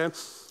from, okay?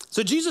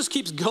 So Jesus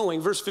keeps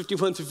going, verse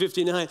 51 through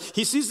 59.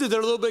 He sees that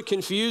they're a little bit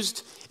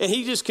confused, and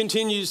he just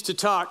continues to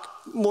talk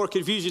more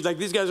confusion. Like,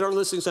 these guys aren't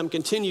listening, so I'm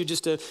continue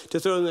just to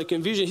throw them in the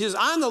confusion. He says,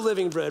 I'm the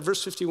living bread,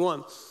 verse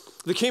 51,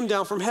 that came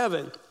down from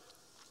heaven.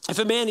 If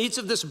a man eats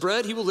of this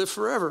bread, he will live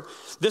forever.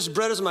 This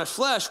bread is my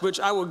flesh, which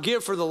I will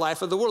give for the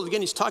life of the world.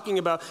 Again, he's talking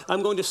about,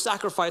 I'm going to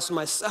sacrifice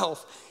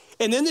myself.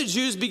 And then the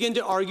Jews begin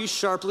to argue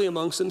sharply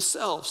amongst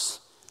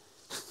themselves.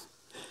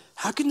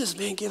 How can this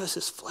man give us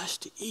his flesh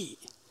to eat?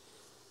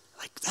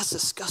 Like, that's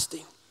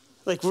disgusting.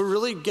 Like, we're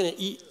really gonna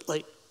eat,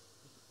 like,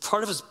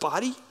 part of his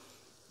body?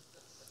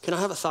 Can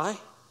I have a thigh?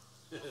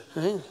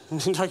 Right?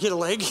 Can I get a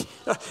leg?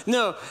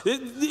 No,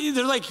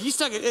 they're like, he's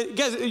talking,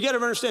 guys, you gotta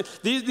understand,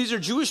 these are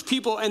Jewish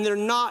people and they're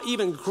not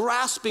even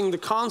grasping the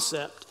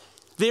concept.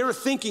 They were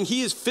thinking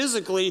he is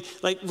physically,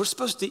 like, we're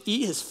supposed to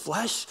eat his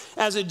flesh.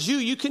 As a Jew,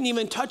 you couldn't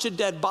even touch a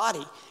dead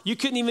body. You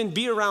couldn't even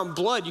be around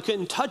blood. You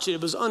couldn't touch it.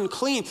 It was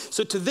unclean.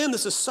 So to them,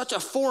 this is such a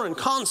foreign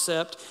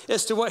concept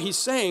as to what he's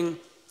saying.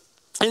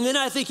 And then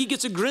I think he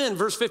gets a grin,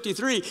 verse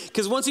 53,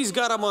 because once he's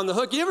got him on the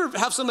hook, you ever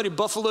have somebody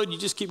buffaloed, you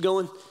just keep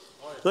going?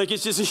 Like,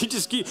 it's just, you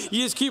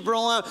just keep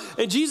rolling out.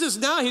 And Jesus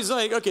now, he's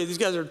like, okay, these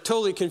guys are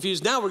totally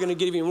confused. Now we're going to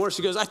get even worse.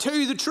 He goes, I tell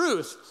you the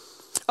truth.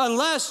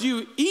 Unless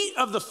you eat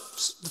of the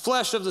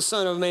flesh of the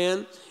Son of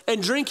Man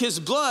and drink his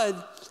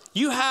blood,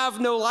 you have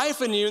no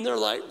life in you. And they're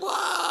like,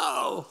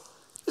 wow,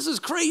 this is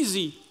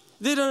crazy.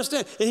 They don't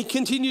understand. And he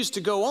continues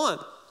to go on.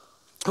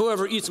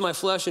 Whoever eats my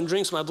flesh and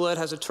drinks my blood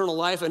has eternal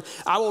life, and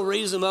I will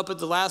raise him up at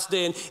the last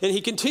day. And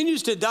he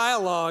continues to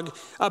dialogue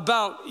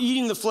about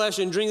eating the flesh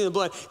and drinking the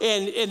blood,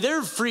 and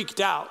they're freaked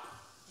out.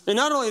 And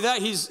not only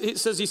that, he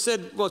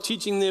said, well,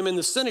 teaching them in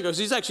the synagogues.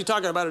 He's actually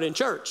talking about it in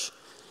church.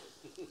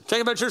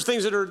 Talking about church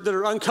things that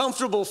are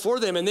uncomfortable for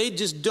them, and they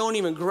just don't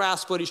even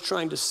grasp what he's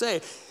trying to say.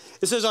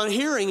 It says, on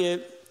hearing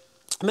it,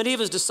 many of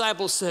his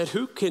disciples said,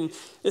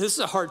 this is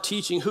a hard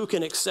teaching, who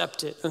can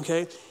accept it,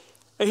 okay?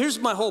 And here's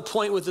my whole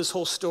point with this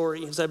whole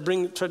story as I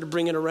try to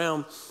bring it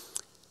around.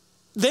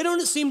 They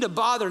don't seem to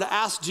bother to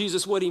ask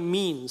Jesus what he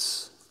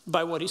means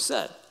by what he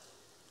said.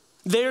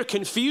 They're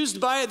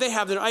confused by it. They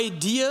have their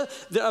idea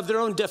of their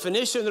own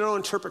definition, their own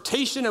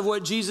interpretation of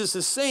what Jesus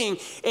is saying,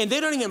 and they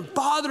don't even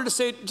bother to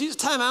say, Jesus,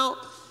 time out.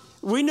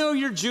 We know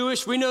you're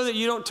Jewish. We know that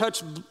you don't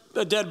touch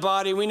a dead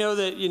body. We know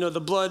that,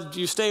 the blood,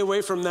 you stay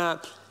away from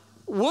that.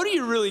 What are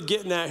you really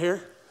getting at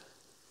here?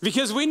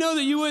 Because we know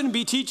that you wouldn't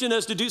be teaching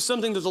us to do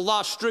something that the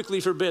law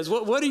strictly forbids.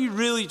 What are you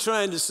really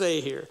trying to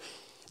say here?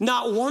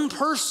 Not one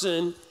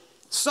person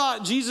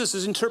sought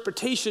Jesus'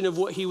 interpretation of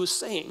what he was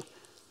saying.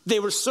 They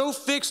were so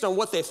fixed on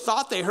what they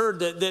thought they heard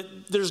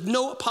that there's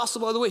no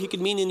possible other way he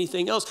could mean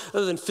anything else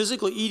other than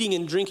physically eating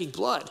and drinking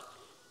blood,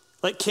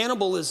 like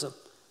cannibalism.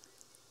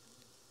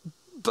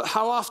 But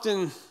how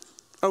often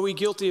are we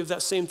guilty of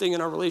that same thing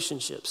in our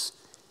relationships?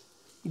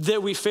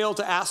 That we fail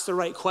to ask the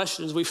right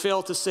questions. We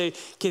fail to say,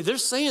 okay, they're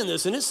saying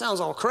this and it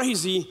sounds all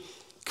crazy.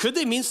 Could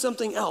they mean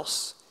something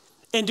else?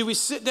 And do we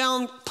sit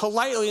down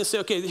politely and say,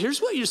 okay, here's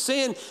what you're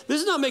saying. This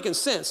is not making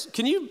sense.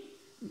 Can you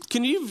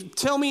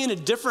tell me in a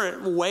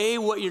different way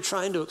what you're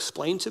trying to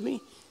explain to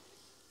me?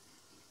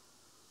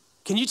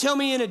 Can you tell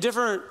me in a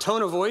different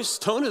tone of voice?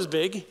 Tone is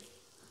big,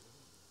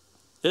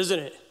 isn't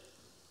it?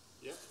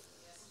 Yeah.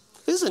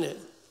 Isn't it?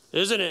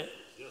 Isn't it?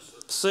 Yes,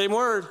 same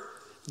word,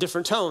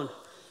 different tone.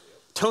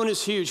 Tone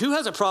is huge. Who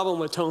has a problem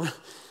with tone?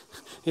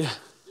 Yeah.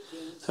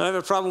 I have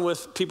a problem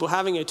with people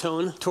having a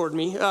tone toward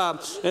me,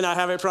 and I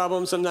have a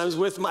problem sometimes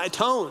with my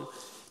tone.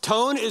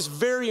 Tone is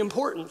very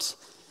important.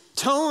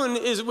 Tone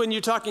is when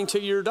you're talking to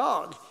your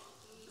dog,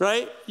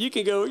 right? You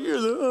can go, you're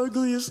the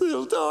ugliest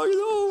little dog in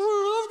the whole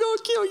world. I'm going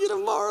to kill you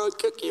tomorrow and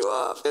cook you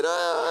up. And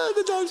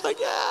the dog's like,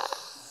 yeah.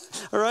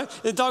 All right?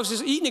 And the dog's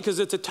just eating it because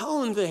it's a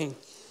tone thing.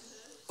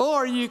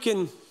 Or you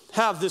can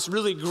have this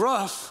really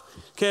gruff,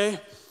 okay?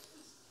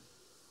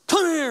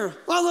 Come here,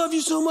 I love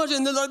you so much.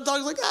 And the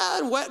dog's like,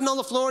 and wetting on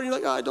the floor. And you're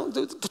like, I don't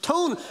do it. The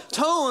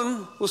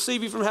tone will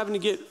save you from having to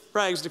get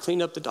rags to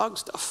clean up the dog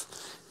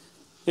stuff.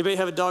 Anybody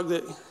have a dog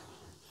that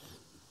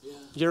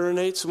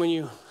urinates when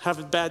you have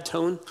a bad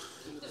tone?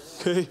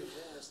 Okay.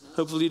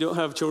 Hopefully you don't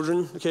have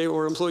children, okay,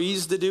 or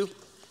employees that do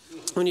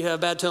when you have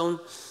a bad tone.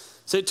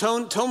 So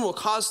tone will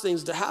cause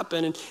things to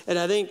happen. And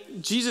I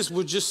think Jesus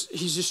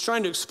he's just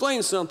trying to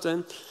explain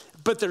something,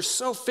 but they're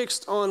so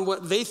fixed on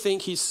what they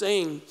think he's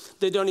saying,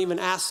 they don't even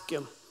ask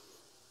him,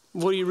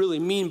 what do you really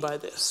mean by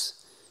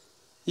this?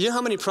 You know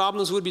how many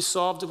problems would be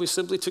solved if we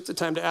simply took the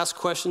time to ask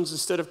questions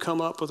instead of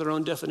come up with our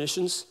own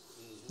definitions?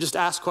 Just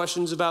ask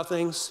questions about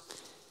things.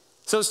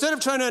 So instead of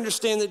trying to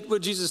understand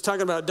what Jesus is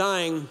talking about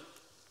dying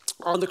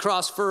on the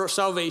cross for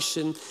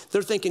salvation,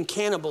 they're thinking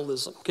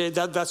cannibalism, okay?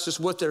 That's just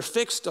what they're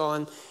fixed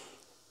on.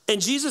 And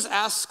Jesus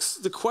asks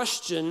the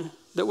question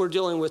that we're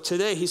dealing with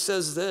today. He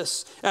says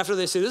this, after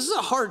they say, this is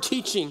a hard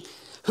teaching.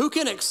 Who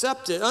can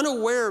accept it?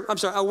 Aware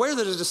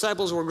that his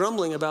disciples were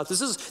grumbling about this.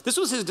 This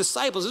was his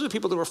disciples. These were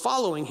people that were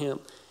following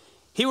him.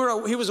 He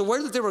was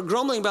aware that they were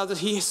grumbling about this.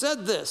 He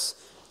said this,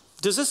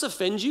 does this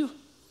offend you?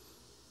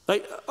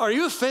 Like, are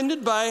you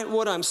offended by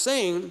what I'm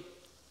saying?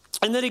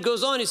 And then he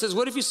goes on, he says,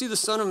 what if you see the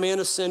Son of Man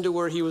ascend to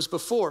where he was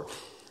before?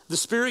 The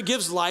Spirit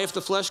gives life,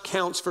 the flesh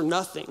counts for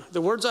nothing.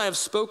 The words I have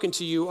spoken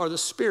to you are the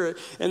Spirit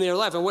and they are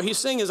life. And what he's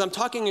saying is I'm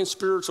talking in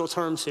spiritual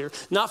terms here,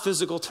 not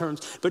physical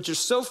terms. But you're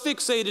so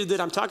fixated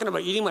that I'm talking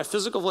about eating my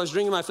physical flesh,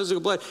 drinking my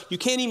physical blood. You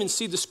can't even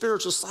see the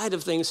spiritual side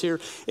of things here.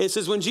 It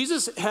says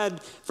Jesus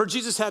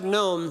had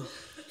known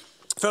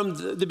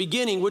from the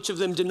beginning which of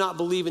them did not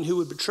believe and who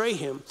would betray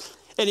him.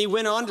 And he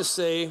went on to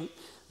say,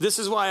 this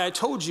is why I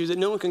told you that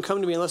no one can come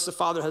to me unless the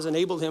Father has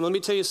enabled him. Let me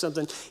tell you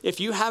something.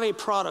 If you have a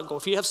prodigal,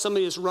 if you have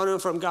somebody that's running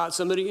from God,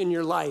 somebody in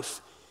your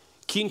life,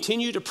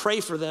 continue to pray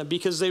for them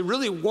because they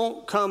really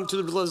won't come to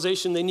the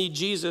realization they need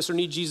Jesus or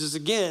need Jesus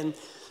again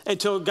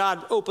until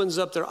God opens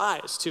up their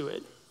eyes to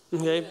it.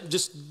 Okay?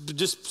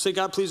 Just say,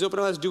 God, please open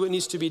our eyes, do what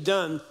needs to be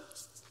done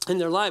in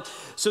their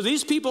life. So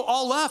these people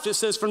all left. It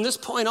says from this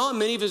point on,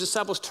 many of his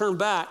disciples turned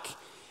back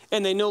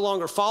and they no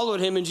longer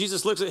followed him. And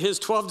Jesus looks at his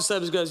 12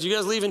 disciples and goes, you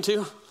guys leaving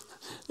too?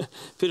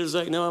 Peter's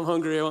like, no, I'm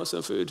hungry. I want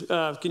some food.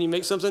 Can you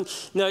make something?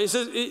 No,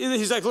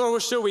 he's like, Lord,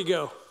 where shall we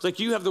go? It's like,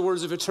 you have the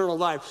words of eternal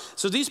life.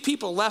 So these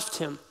people left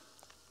him.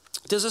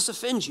 Does this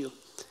offend you?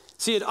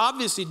 See, it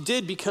obviously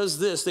did because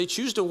they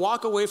choose to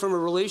walk away from a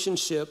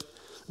relationship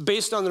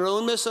based on their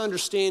own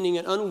misunderstanding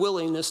and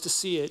unwillingness to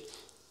see it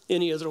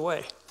any other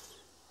way.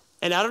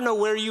 And I don't know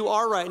where you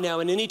are right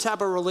now. In any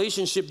type of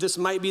relationship, this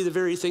might be the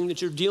very thing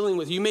that you're dealing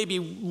with. You may be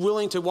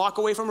willing to walk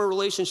away from a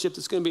relationship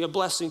that's going to be a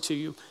blessing to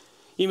you.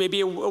 You may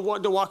be to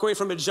walk away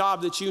from a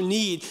job that you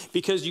need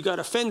because you got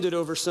offended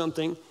over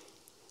something.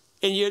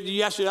 And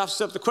you ask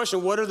yourself the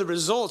question, what are the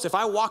results? If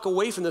I walk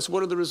away from this,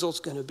 what are the results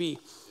going to be?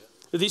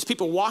 These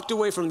people walked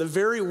away from the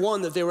very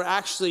one that they were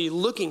actually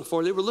looking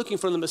for. They were looking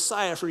for the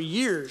Messiah for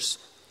years.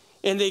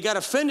 And they got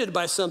offended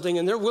by something,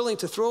 and they're willing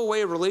to throw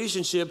away a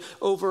relationship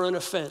over an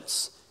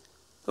offense.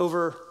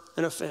 Over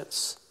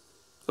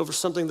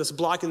something that's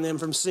blocking them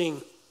from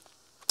seeing.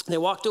 They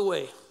walked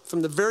away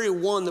from the very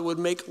one that would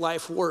make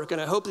life work. And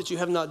I hope that you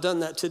have not done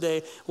that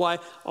today. Why?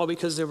 All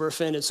because they were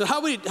offended. So how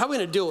are we going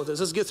to deal with this?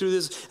 Let's get through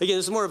this. Again,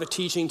 this is more of a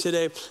teaching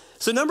today.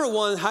 So number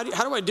one, how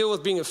do I deal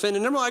with being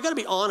offended? Number one, I got to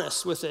be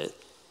honest with it.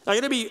 I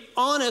got to be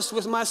honest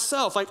with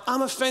myself. Like,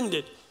 I'm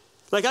offended.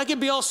 Like, I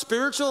could be all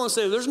spiritual and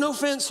say, there's no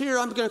offense here.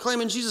 I'm going to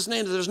claim in Jesus'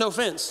 name that there's no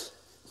offense.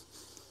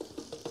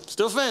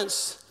 Still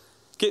offense.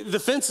 Okay, the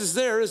fence is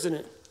there, isn't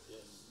it?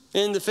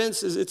 And the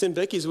fence it's in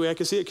Becky's way. I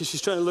can see it because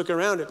she's trying to look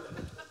around it.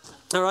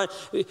 All right,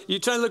 you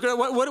try to look around.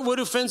 What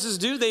do fences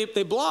do?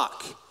 They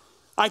block.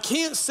 I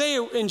can't say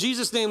in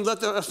Jesus' name,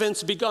 let the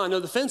offense be gone. No,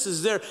 the fence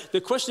is there.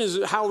 The question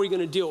is, how are we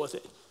going to deal with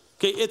it?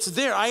 Okay, it's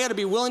there. I got to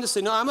be willing to say,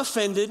 no, I'm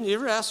offended. You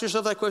ever ask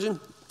yourself that question?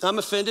 I'm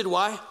offended.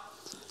 Why?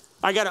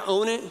 I got to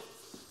own it.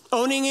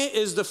 Owning it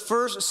is the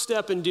first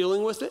step in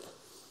dealing with it,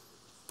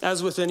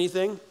 as with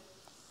anything.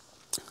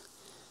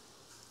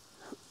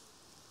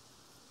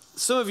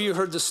 Some of you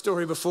heard this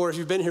story before if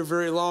you've been here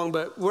very long,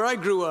 but where I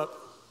grew up,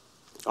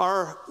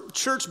 our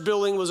church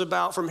building was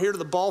about from here to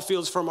the ball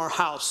fields from our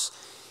house.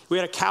 We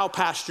had a cow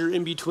pasture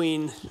in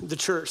between the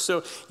church.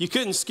 So you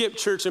couldn't skip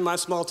church in my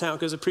small town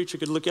because a preacher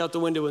could look out the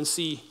window and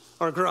see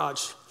our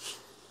garage.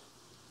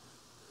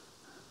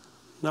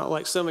 Not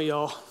like some of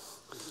y'all.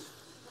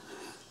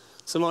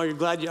 Some of y'all, you're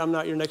glad I'm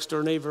not your next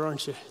door neighbor,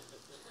 aren't you?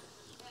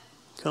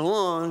 Come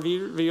on,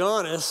 be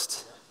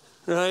honest,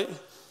 right?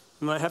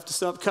 You might have to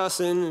stop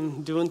cussing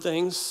and doing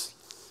things.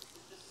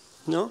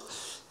 No?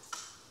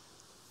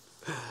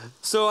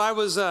 So I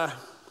was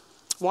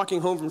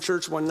walking home from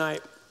church one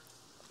night,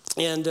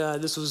 and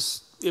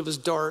it was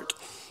dark.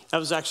 I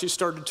was actually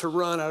started to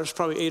run. I was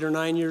probably 8 or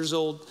 9 years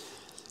old.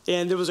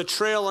 And there was a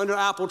trail under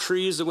apple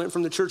trees that went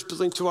from the church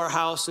building to our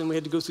house, and we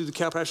had to go through the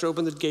cow pasture,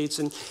 open the gates,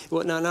 and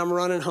whatnot. And I'm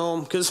running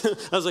home because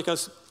I was like,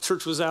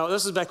 church was out.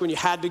 This is back when you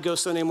had to go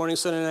Sunday morning,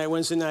 Sunday night,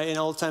 Wednesday night, and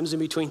all the times in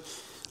between,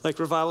 like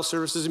revival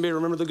services. Anybody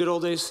remember the good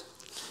old days?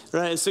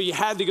 Right? And so you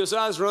had to go. So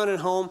I was running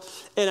home,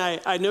 and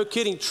I no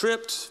kidding,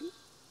 tripped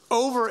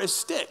over a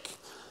stick.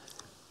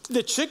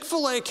 The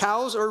Chick-fil-A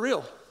cows are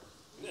real.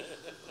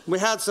 We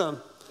had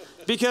some.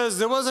 Because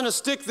there wasn't a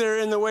stick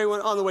there on the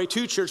way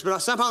to church, but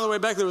somehow on the way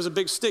back there was a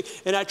big stick,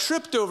 and I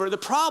tripped over it. The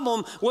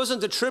problem wasn't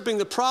the tripping,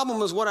 the problem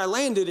was what I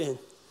landed in.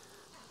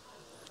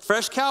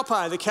 Fresh cow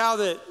pie, the cow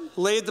that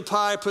laid the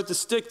pie put the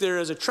stick there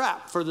as a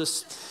trap for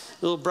this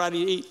little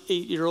bratty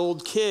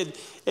 8-year-old kid,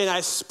 and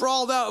I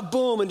sprawled out,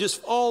 boom, and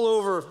just all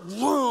over,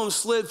 boom,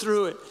 slid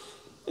through it.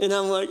 And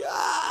I'm like,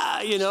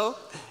 you know.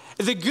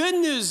 The good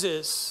news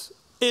is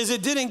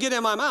it didn't get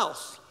in my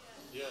mouth.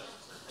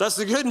 That's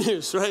the good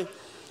news, right?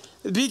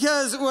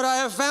 Because what I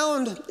have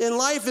found in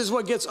life is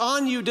what gets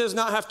on you does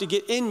not have to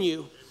get in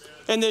you.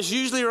 And this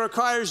usually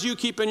requires you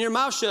keeping your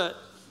mouth shut.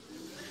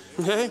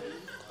 Okay?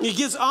 It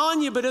gets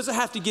on you, but it doesn't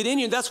have to get in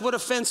you. That's what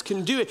offense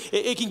can do.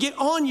 It can get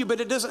on you, but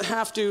it doesn't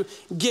have to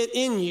get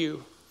in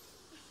you.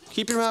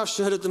 Keep your mouth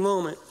shut at the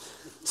moment.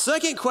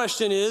 Second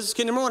question is,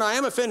 okay, number one, I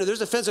am offended.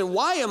 There's offense, and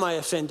why am I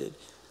offended?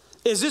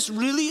 Is this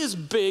really as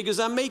big as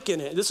I'm making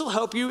it? This will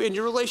help you in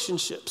your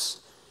relationships.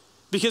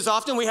 Because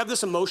often we have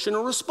this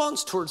emotional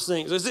response towards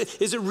things.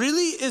 Is it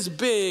really as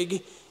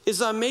big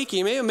as I'm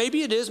making it?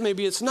 Maybe it is,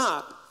 maybe it's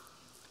not.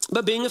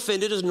 But being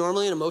offended is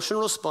normally an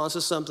emotional response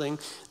to something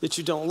that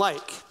you don't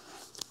like.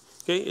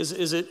 Okay,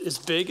 is it as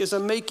big as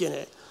I'm making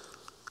it?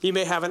 You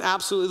may have an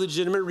absolutely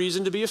legitimate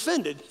reason to be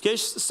offended. Okay,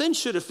 sin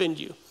should offend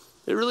you.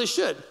 It really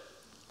should.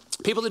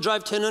 People that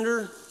drive 10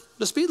 under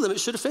the speed limit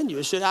should offend you.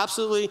 It should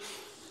absolutely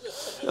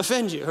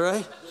offend you, all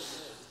right?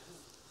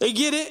 They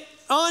get it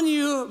on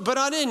you, but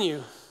not in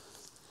you.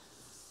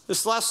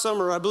 This last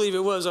summer, I believe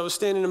it was, I was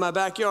standing in my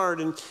backyard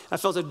and I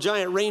felt a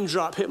giant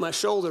raindrop hit my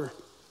shoulder.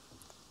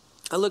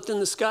 I looked in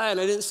the sky and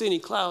I didn't see any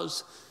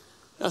clouds.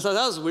 I thought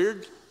that was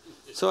weird.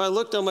 So I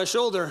looked on my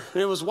shoulder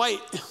and it was white.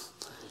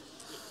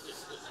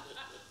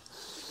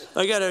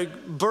 I got a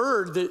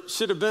bird that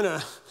should have been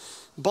a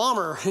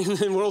bomber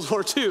in World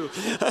War II.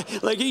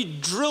 Like he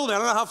drilled me. I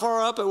don't know how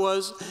far up it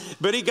was,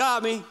 but he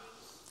got me.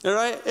 All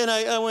right. And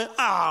I went,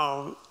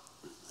 oh.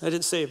 I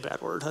didn't say a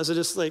bad word. I was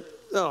just like,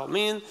 oh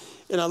man.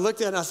 And I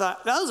looked at it and I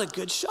thought, that was a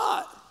good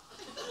shot.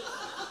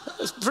 It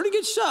was a pretty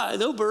good shot.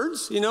 No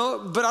birds, but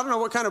I don't know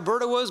what kind of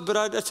bird it was, but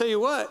I tell you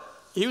what,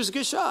 he was a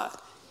good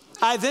shot.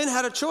 I then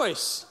had a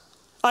choice.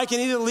 I can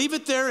either leave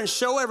it there and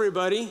show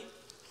everybody,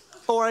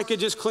 or I could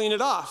just clean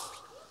it off.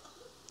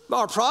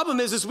 Our problem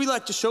is we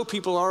like to show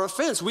people our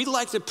offense. We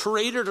like to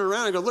parade it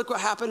around and go, look what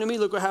happened to me,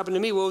 look what happened to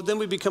me. Well, then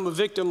we become a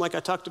victim like I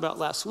talked about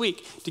last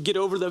week. To get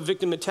over the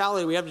victim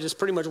mentality, we have to just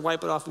pretty much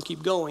wipe it off and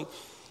keep going.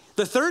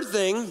 The third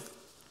thing,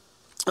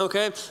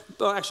 okay,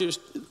 well, actually,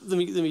 let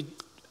me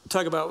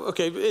talk about,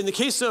 okay, in the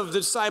case of the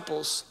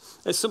disciples,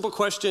 a simple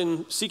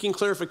question seeking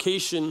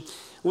clarification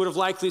would have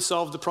likely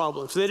solved the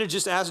problem. If they had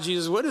just asked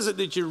Jesus, what is it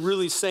that you're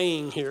really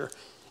saying here?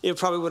 It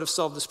probably would have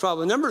solved this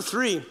problem. Number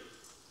 3,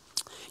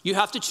 you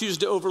have to choose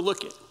to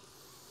overlook it.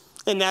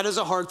 And that is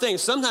a hard thing.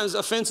 Sometimes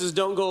offenses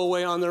don't go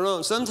away on their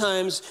own.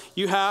 Sometimes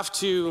you have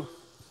to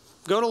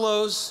go to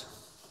Lowe's,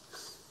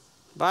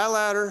 buy a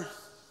ladder,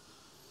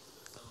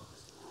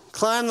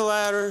 climb the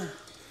ladder,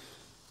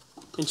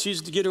 and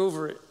choose to get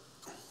over it.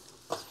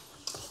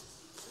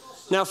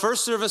 Now,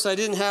 first service, I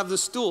didn't have the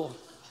stool.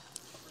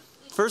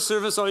 First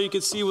service, all you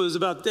could see was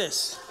about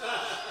this.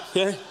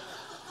 Okay?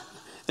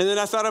 And then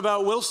I thought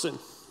about Wilson.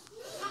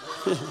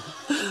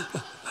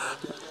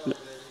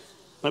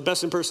 My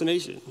best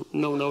impersonation.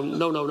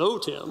 No,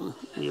 Tim.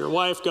 Your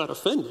wife got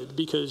offended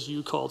because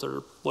you called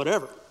her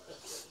whatever.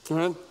 All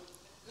right?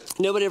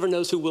 Nobody ever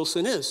knows who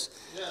Wilson is.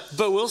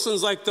 But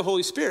Wilson's like the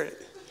Holy Spirit.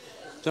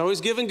 He's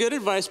always giving good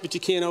advice, but you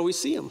can't always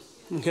see him.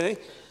 Okay?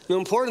 The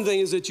important thing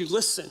is that you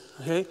listen.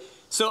 Okay?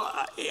 So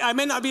I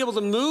may not be able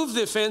to move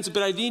the offense,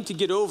 but I need to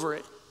get over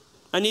it.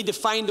 I need to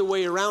find a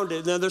way around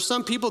it. Now, there's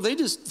some people, they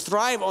just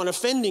thrive on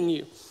offending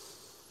you.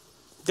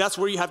 That's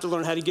where you have to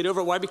learn how to get over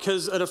it. Why?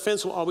 Because an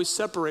offense will always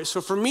separate.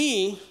 So for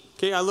me,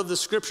 okay, I love the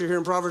scripture here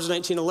in Proverbs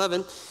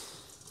 19:11.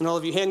 And all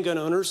of you handgun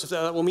owners, if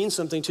that will mean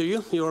something to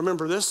you, you'll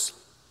remember this.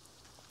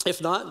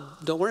 If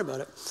not, don't worry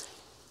about it.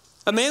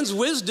 A man's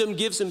wisdom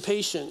gives him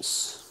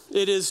patience.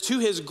 It is to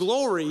his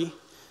glory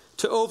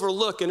to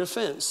overlook an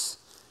offense.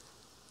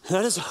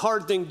 That is a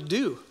hard thing to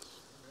do,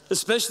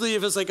 especially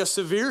if it's like a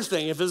severe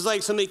thing. If it's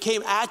like somebody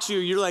came at you,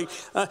 you're like,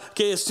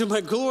 okay, it's to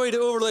my glory to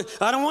overlook.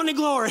 I don't want any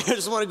glory. I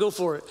just want to go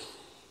for it.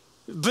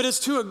 But it's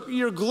to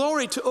your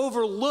glory to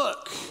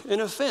overlook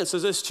an offense.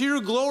 It's to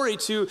your glory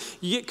to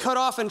you get cut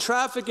off in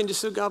traffic and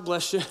just say, God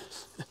bless you.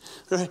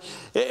 Right?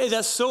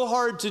 That's so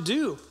hard to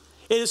do.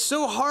 It is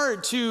so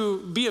hard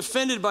to be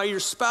offended by your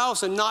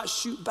spouse and not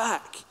shoot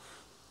back.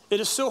 It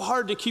is so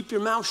hard to keep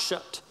your mouth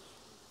shut.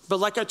 But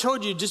like I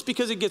told you, just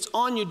because it gets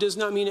on you does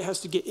not mean it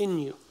has to get in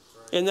you.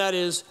 And that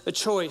is a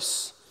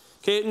choice.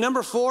 Okay,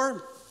 number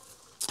 4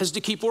 is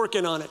to keep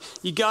working on it.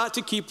 You got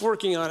to keep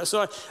working on it.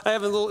 So I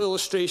have a little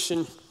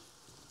illustration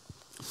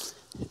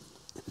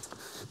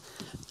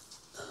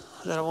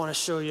that I want to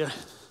show you.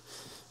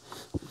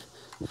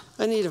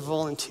 I need a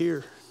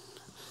volunteer.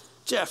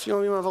 Jeff, you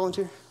want to be my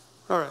volunteer?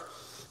 All right.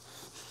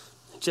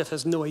 Jeff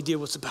has no idea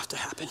what's about to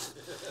happen.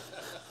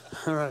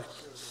 All right.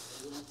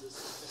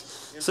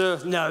 So,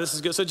 no, this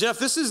is good. So, Jeff,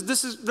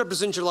 this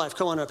represents your life.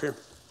 Come on up here.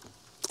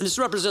 This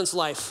represents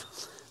life,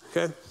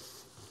 okay?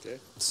 Okay.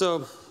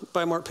 So,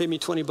 Buy Mart paid me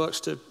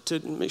 $20 to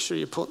make sure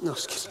you pull, no,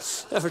 just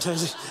kidding.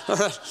 Advertising. All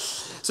right.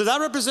 So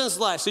that represents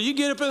life. So you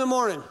get up in the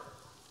morning.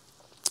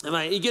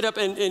 You get up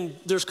and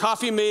there's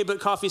coffee made, but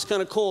coffee's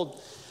kind of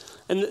cold.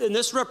 And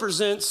this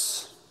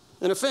represents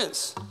an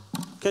offense.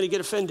 Kind of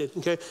get offended,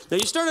 okay? Now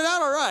you started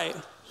out all right.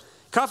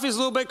 Coffee's a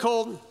little bit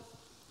cold.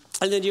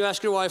 And then you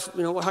ask your wife,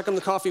 how come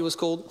the coffee was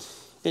cold?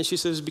 And she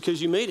says,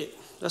 because you made it.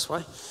 That's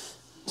why.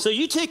 So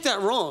you take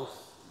that wrong.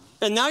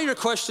 And now you're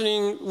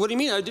questioning, what do you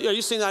mean? Are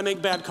you saying that I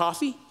make bad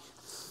coffee?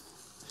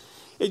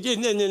 And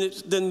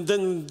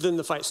then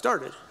the fight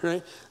started,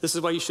 right? This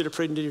is why you should have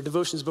prayed and did your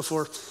devotions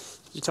before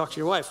you talk to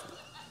your wife.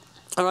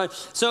 All right,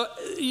 so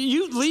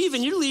you leave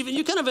and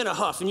you're kind of in a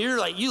huff, and you're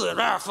like,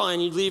 fine,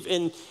 you leave,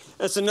 and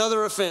it's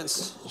another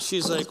offense.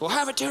 She's like, well,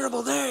 have a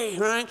terrible day,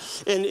 right?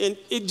 And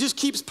it just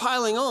keeps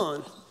piling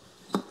on.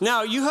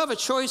 Now, you have a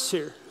choice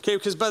here, okay?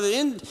 Because by the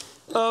end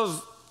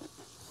of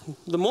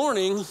the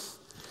morning, this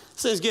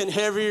thing's getting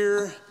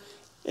heavier,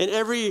 and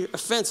every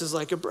offense is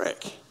like a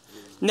brick.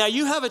 Now,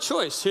 you have a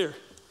choice here.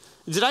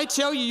 Did I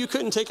tell you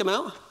couldn't take them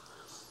out? Nope.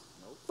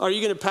 Are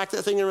you going to pack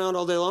that thing around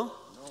all day long?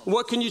 No.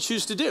 What can you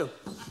choose to do?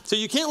 So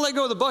you can't let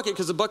go of the bucket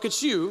because the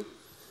bucket's you,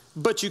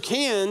 but you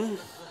can,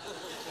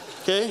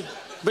 okay?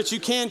 But you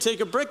can take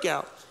a brick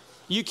out.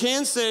 You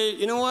can say,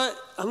 you know what?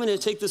 I'm going to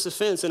take this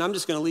offense and I'm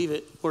just going to leave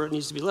it where it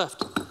needs to be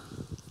left.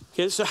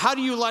 Okay, so how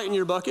do you lighten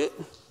your bucket?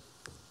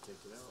 Take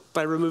it out.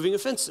 By removing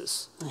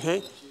offenses,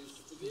 okay?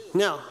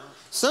 Now,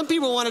 some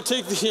people want to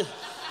take the, you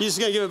just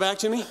going to give it back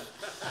to me?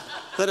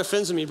 That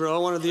offends me, bro. I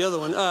wanted the other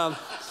one.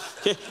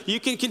 Okay, you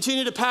can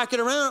continue to pack it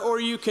around,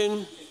 or you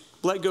can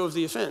let go of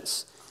the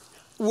offense.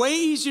 Way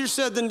easier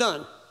said than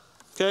done.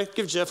 Okay,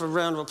 give Jeff a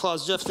round of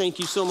applause. Jeff, thank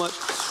you so much.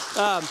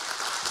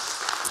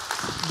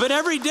 But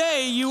every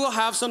day you will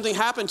have something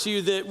happen to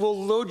you that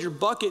will load your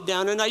bucket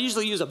down. And I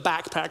usually use a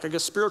backpack, like a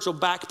spiritual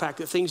backpack,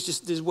 that things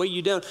just weigh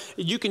you down.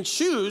 You can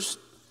choose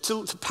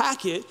to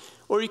pack it,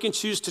 or you can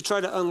choose to try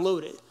to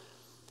unload it.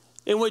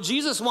 And what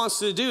Jesus wants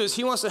to do is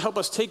he wants to help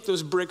us take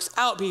those bricks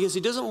out, because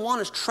he doesn't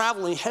want us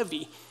traveling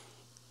heavy.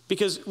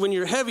 Because when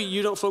you're heavy,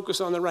 you don't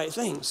focus on the right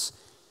things.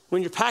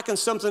 When you're packing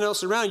something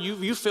else around,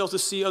 you fail to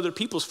see other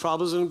people's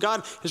problems. And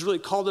God has really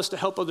called us to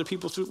help other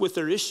people with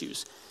their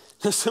issues.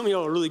 Some of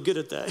y'all are really good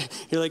at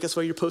that. You're like, that's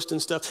why you're posting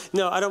stuff.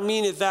 No, I don't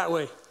mean it that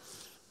way.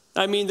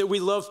 I mean that we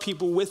love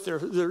people with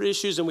their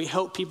issues, and we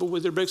help people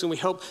with their bricks, and we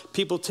help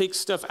people take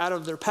stuff out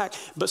of their pack.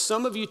 But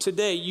some of you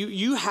today,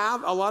 you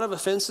have a lot of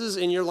offenses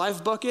in your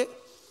life bucket,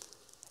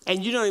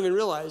 and you don't even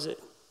realize it.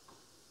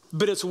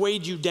 But it's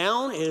weighed you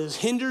down, it has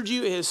hindered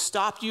you, it has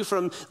stopped you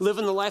from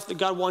living the life that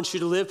God wants you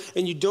to live,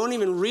 and you don't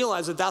even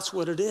realize that that's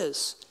what it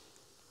is.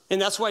 And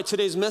that's why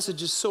today's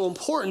message is so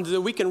important, that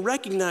we can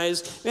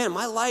recognize, man,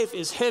 my life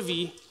is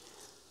heavy,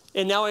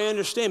 and now I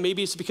understand.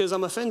 Maybe it's because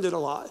I'm offended a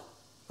lot,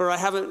 or I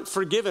haven't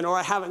forgiven, or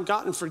I haven't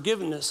gotten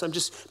forgiveness. I'm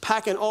just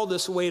packing all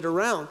this weight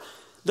around.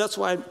 That's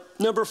why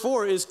number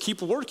 4 is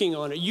keep working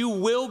on it. You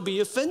will be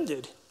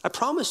offended. I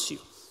promise you.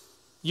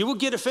 You will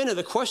get offended.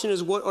 The question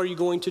is, what are you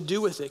going to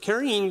do with it?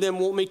 Carrying them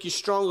won't make you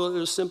stronger.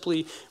 It'll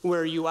simply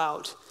wear you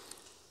out.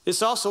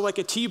 It's also like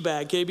a tea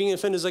bag. Okay? Being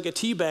offended is like a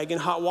tea bag in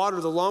hot water.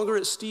 The longer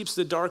it steeps,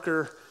 the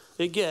darker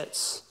it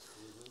gets.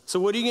 So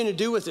what are you going to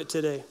do with it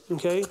today?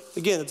 Okay?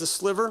 Again, it's a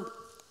sliver.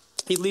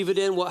 You leave it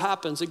in, what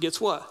happens? It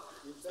gets what?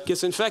 It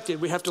gets infected.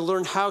 We have to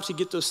learn how to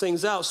get those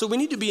things out. So we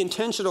need to be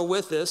intentional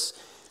with this.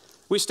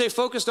 We stay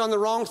focused on the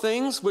wrong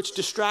things, which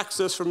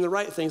distracts us from the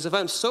right things. If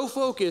I'm so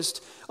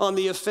focused on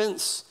the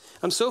offense,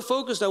 I'm so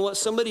focused on what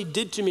somebody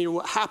did to me or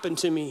what happened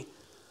to me,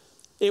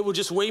 it will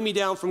just weigh me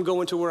down from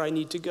going to where I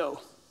need to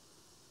go.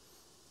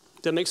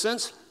 Does that make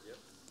sense? Yep.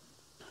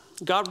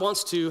 God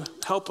wants to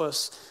help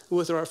us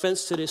with our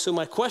offense today. So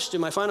my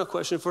final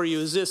question for you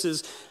is this,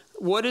 is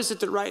what is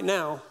it that right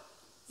now,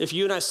 if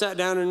you and I sat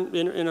down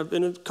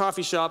in a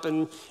coffee shop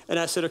and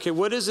I said, okay,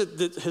 what is it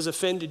that has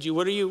offended you?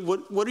 What are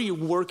you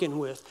working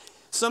with?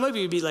 Some of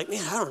you would be like,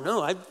 man, I don't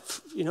know.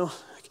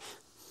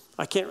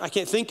 I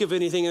can't think of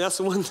anything. And that's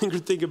the one thing to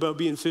think about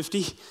being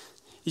 50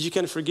 is you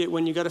kind of forget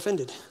when you got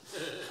offended.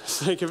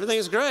 It's like everything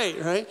is great,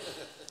 right?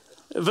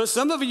 But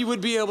some of you would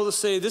be able to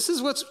say, this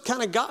is what's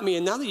kind of got me.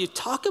 And now that you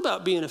talk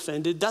about being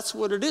offended, that's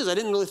what it is. I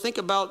didn't really think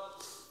about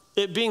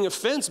it being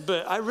offense,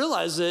 but I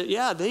realized that,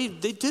 yeah, they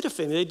did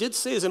offend me. They did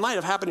say this. It might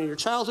have happened in your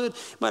childhood.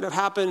 It might have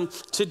happened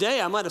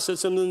today. I might have said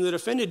something that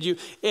offended you.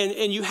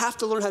 And you have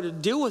to learn how to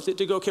deal with it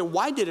to go, okay,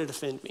 why did it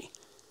offend me?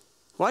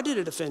 Why did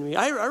it offend me?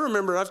 I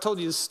remember, I've told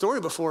you this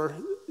story before.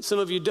 Some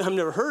of you have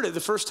never heard it. The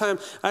first time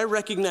I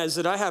recognized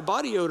that I had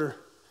body odor.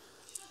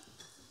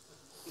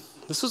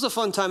 This was a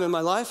fun time in my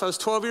life. I was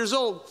 12 years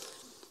old,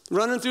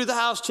 running through the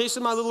house,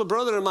 chasing my little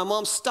brother, and my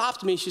mom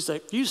stopped me. She's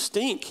like, you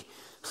stink.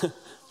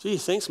 Gee,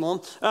 thanks,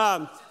 Mom.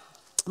 My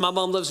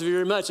mom loves me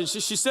very much. And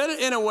she said it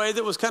in a way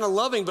that was kind of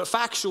loving but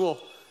factual,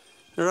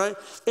 all right?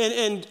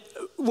 And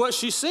what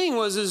she's saying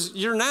is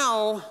you're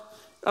now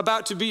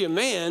about to be a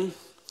man.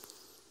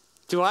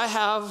 Do I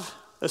have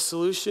a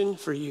solution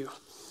for you?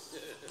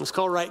 It's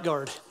called right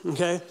guard,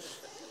 okay?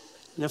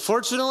 Now,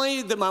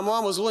 fortunately, that my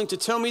mom was willing to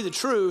tell me the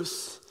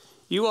truth,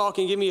 you all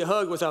can give me a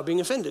hug without being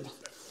offended,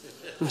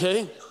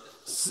 okay?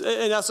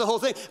 And that's the whole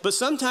thing. But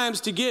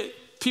sometimes to get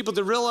people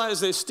to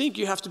realize they stink,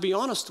 you have to be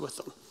honest with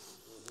them.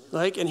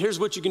 Like, and here's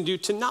what you can do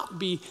to not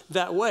be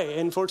that way.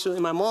 And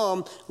fortunately, my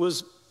mom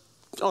was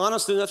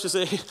honest enough to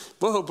say,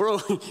 whoa, bro,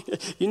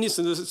 you need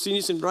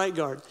some right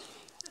guard.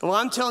 Well,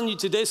 I'm telling you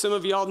today, some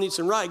of y'all need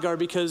some right guard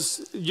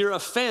because your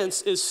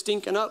offense is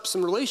stinking up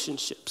some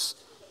relationships.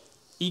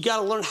 You got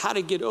to learn how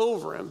to get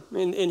over them.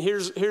 And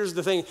here's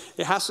the thing.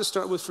 It has to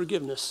start with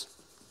forgiveness.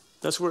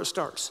 That's where it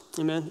starts,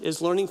 amen,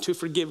 is learning to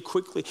forgive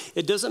quickly.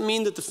 It doesn't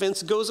mean that the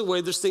fence goes away.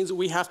 There's things that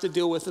we have to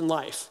deal with in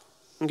life,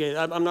 okay?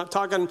 I'm not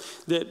talking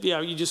that,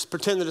 you just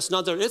pretend that it's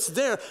not there. It's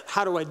there.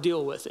 How do I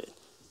deal with it?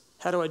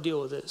 How do I deal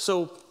with it?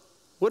 So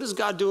what is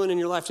God doing in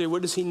your life today?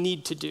 What does he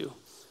need to do?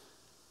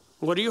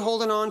 What are you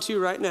holding on to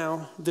right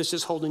now that's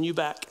just holding you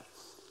back?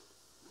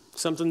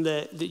 Something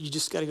that you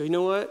just got to go, you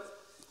know what?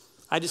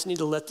 I just need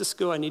to let this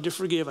go. I need to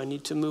forgive. I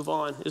need to move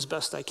on as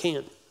best I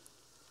can.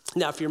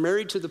 Now, if you're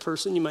married to the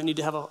person, you might need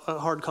to have a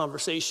hard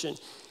conversation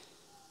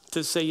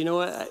to say, you know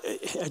what,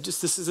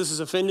 this has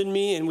offended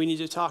me and we need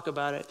to talk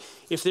about it.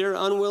 If they're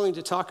unwilling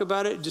to talk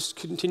about it, just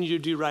continue to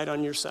do right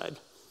on your side.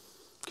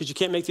 Because you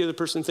can't make the other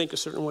person think a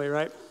certain way,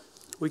 right?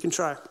 We can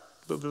try,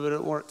 but it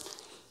don't work.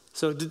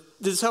 So did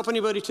this help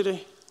anybody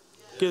today?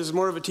 Because it's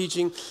more of a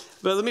teaching.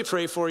 But let me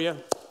pray for you.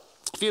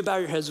 If you bow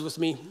your heads with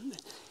me.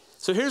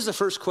 So here's the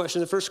first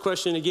question. The first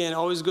question, again,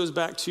 always goes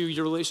back to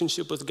your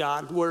relationship with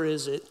God. Where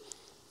is it?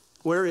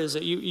 Where is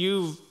it?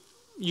 You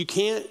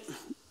can't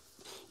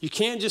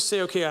just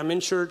say, okay, I'm in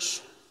church,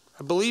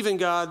 I believe in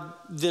God,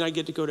 then I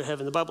get to go to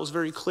heaven. The Bible is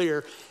very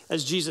clear,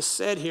 as Jesus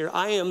said here,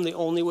 I am the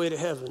only way to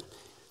heaven.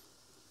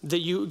 That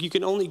you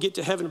can only get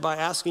to heaven by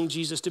asking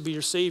Jesus to be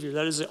your Savior.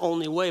 That is the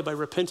only way, by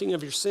repenting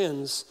of your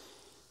sins,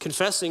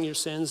 confessing your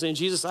sins, saying,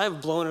 Jesus, I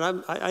have blown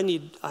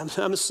it.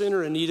 I'm a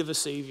sinner in need of a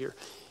Savior.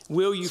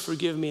 Will you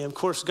forgive me? And of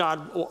course,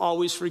 God will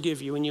always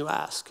forgive you when you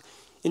ask.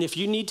 And if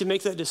you need to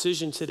make that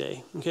decision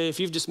today, okay, if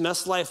you've just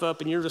messed life up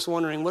and you're just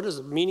wondering, what is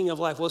the meaning of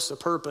life? What's the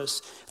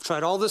purpose? I've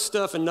tried all this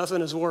stuff and nothing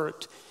has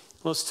worked.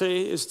 Well,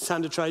 today is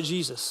time to try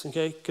Jesus,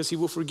 okay? Because he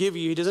will forgive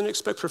you. He doesn't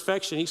expect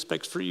perfection. He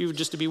expects for you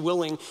just to be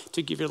willing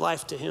to give your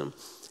life to him.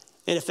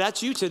 And if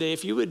that's you today,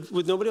 if you would,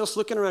 with nobody else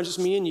looking around, just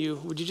me and you,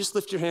 would you just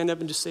lift your hand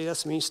up and just say,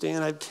 that's me,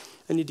 Stan.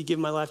 I need to give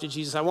my life to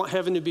Jesus. I want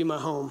heaven to be my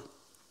home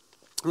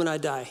when I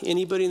die.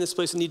 Anybody in this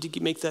place need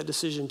to make that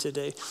decision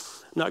today.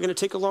 I'm not going to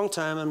take a long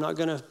time. I'm not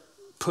going to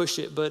push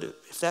it, but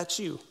if that's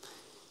you,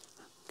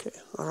 okay,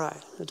 all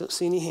right, I don't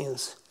see any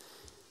hands.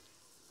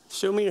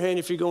 Show me your hand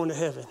if you're going to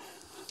heaven.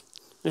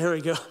 There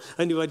we go.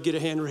 I knew I'd get a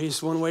hand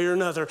raised one way or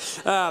another.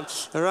 All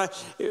right,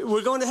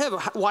 we're going to heaven.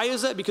 Why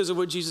is that? Because of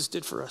what Jesus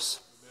did for us.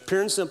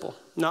 Pure and simple.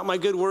 Not my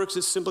good works.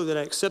 It's simply that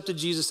I accepted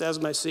Jesus as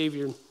my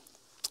Savior,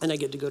 and I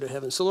get to go to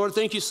heaven. So, Lord,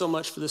 thank you so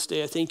much for this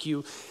day. I thank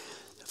you,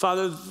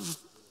 Father,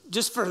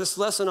 just for this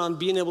lesson on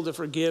being able to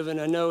forgive. And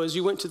I know as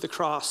you went to the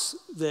cross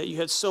that you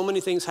had so many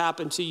things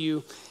happen to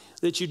you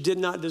that you did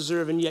not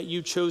deserve, and yet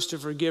you chose to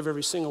forgive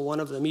every single one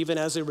of them, even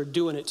as they were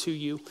doing it to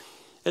you.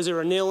 As they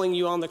were nailing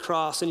you on the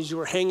cross and as you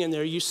were hanging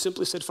there, you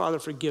simply said, Father,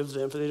 forgive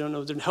them, for they don't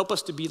know. Help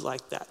us to be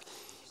like that.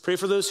 Pray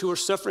for those who are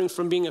suffering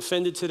from being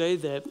offended today,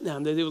 that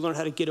they would learn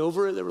how to get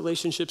over it, that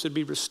relationships would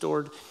be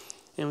restored.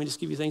 And we just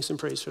give you thanks and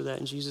praise for that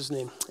in Jesus'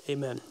 name.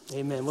 Amen.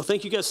 Amen. Well,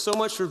 thank you guys so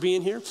much for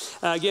being here.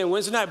 Again,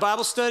 Wednesday night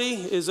Bible study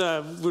is,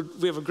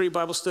 we have a great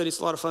Bible study. It's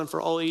a lot of fun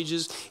for all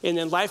ages. And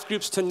then life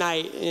groups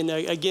tonight. And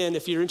again,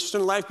 if you're interested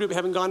in a life group,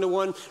 haven't gone to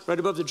one, right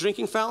above the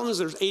drinking fountains,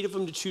 there's 8 of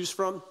them to choose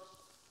from.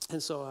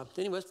 And so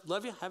anyways,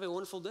 love you. Have a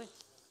wonderful day.